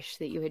you wish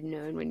that you had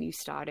known when you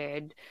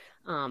started,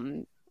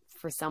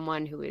 for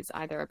someone who is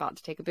either about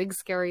to take a big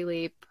scary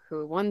leap,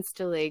 who wants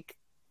to like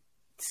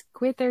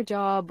quit their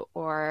job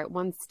or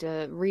wants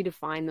to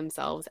redefine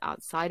themselves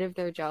outside of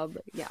their job.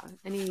 Yeah,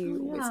 any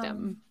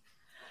wisdom?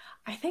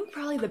 I think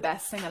probably the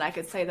best thing that I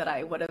could say that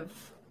I would have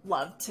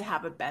loved to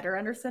have a better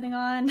understanding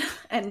on,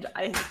 and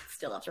I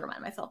still have to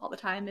remind myself all the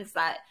time, is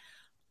that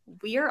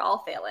we are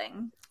all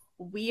failing.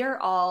 We are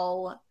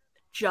all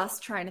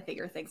just trying to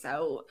figure things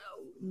out.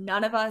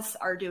 None of us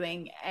are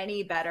doing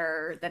any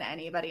better than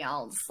anybody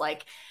else.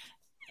 Like,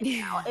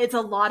 it's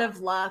a lot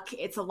of luck.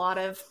 It's a lot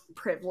of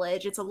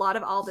privilege. It's a lot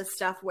of all this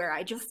stuff where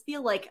I just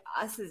feel like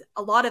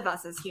a lot of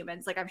us as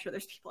humans, like, I'm sure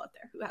there's people out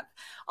there who have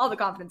all the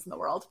confidence in the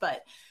world,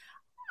 but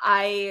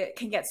I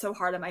can get so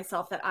hard on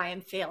myself that I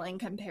am failing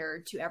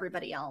compared to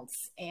everybody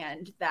else,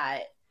 and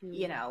that,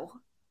 you know,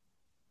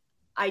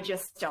 I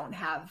just don't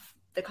have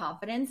the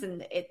confidence,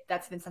 and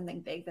that's been something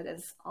big that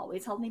has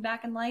always held me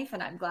back in life.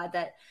 And I'm glad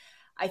that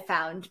I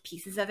found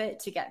pieces of it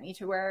to get me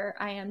to where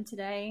I am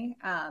today.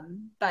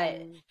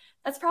 But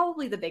that's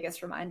probably the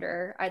biggest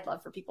reminder I'd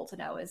love for people to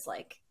know, is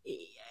like,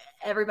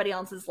 everybody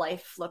else's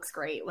life looks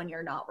great when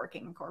you're not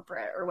working in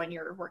corporate, or when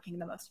you're working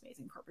the most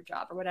amazing corporate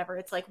job or whatever.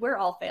 It's like, we're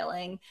all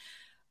failing.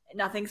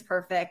 Nothing's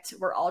perfect.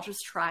 We're all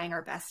just trying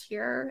our best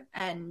here.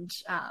 And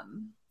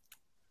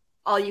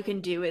all you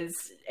can do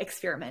is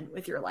experiment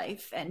with your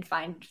life and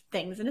find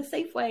things in a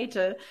safe way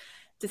to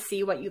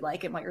see what you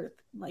like and what your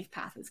life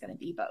path is going to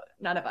be. But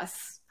none of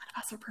us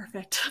are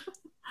perfect.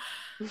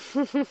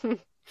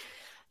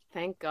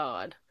 Thank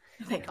God.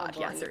 Thank God.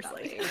 Yeah,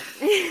 seriously.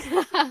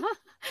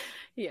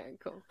 Yeah,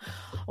 cool.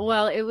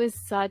 Well, it was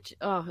such,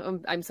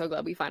 I'm so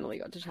glad we finally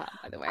got to chat,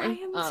 by the way. I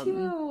am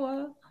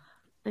too.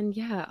 And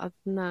yeah, other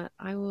than that,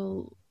 I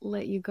will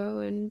let you go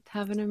and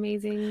have an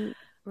amazing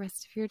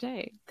rest of your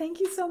day. Thank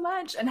you so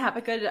much, and have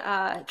a good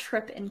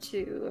trip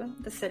into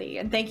the city.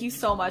 And thank you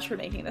so much for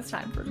making this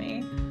time for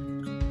me.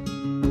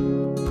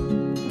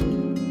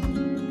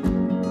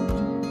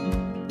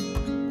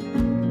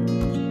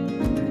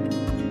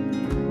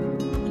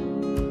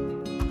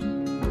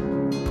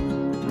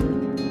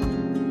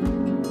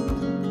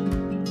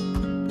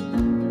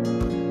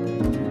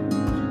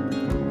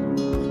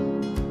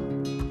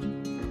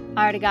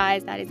 Alrighty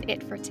guys, that is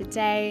it for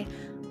today.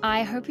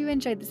 I hope you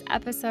enjoyed this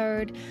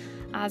episode.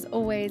 As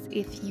always,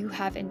 if you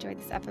have enjoyed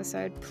this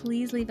episode,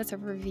 please leave us a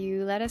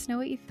review. Let us know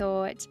what you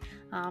thought.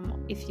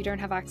 If you don't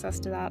have access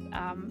to that,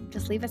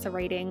 just leave us a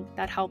rating.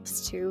 That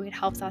helps too. It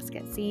helps us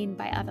get seen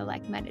by other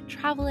like-minded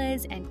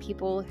travelers and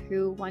people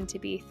who want to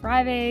be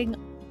thriving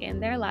in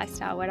their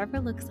lifestyle, whatever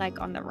it looks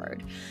like on the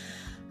road.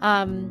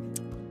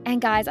 And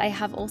guys, I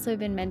have also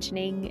been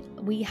mentioning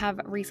we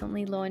have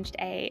recently launched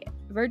a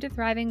Road to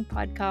Thriving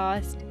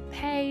podcast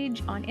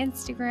page on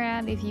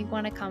Instagram. If you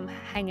want to come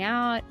hang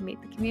out,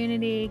 meet the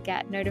community,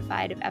 get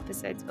notified of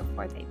episodes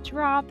before they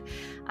drop,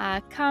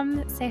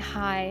 come say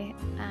hi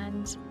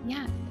and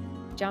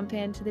jump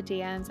into the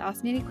DMs,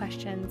 ask me any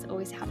questions.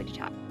 Always happy to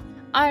chat.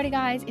 Alrighty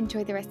guys,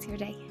 enjoy the rest of your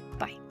day.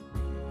 Bye.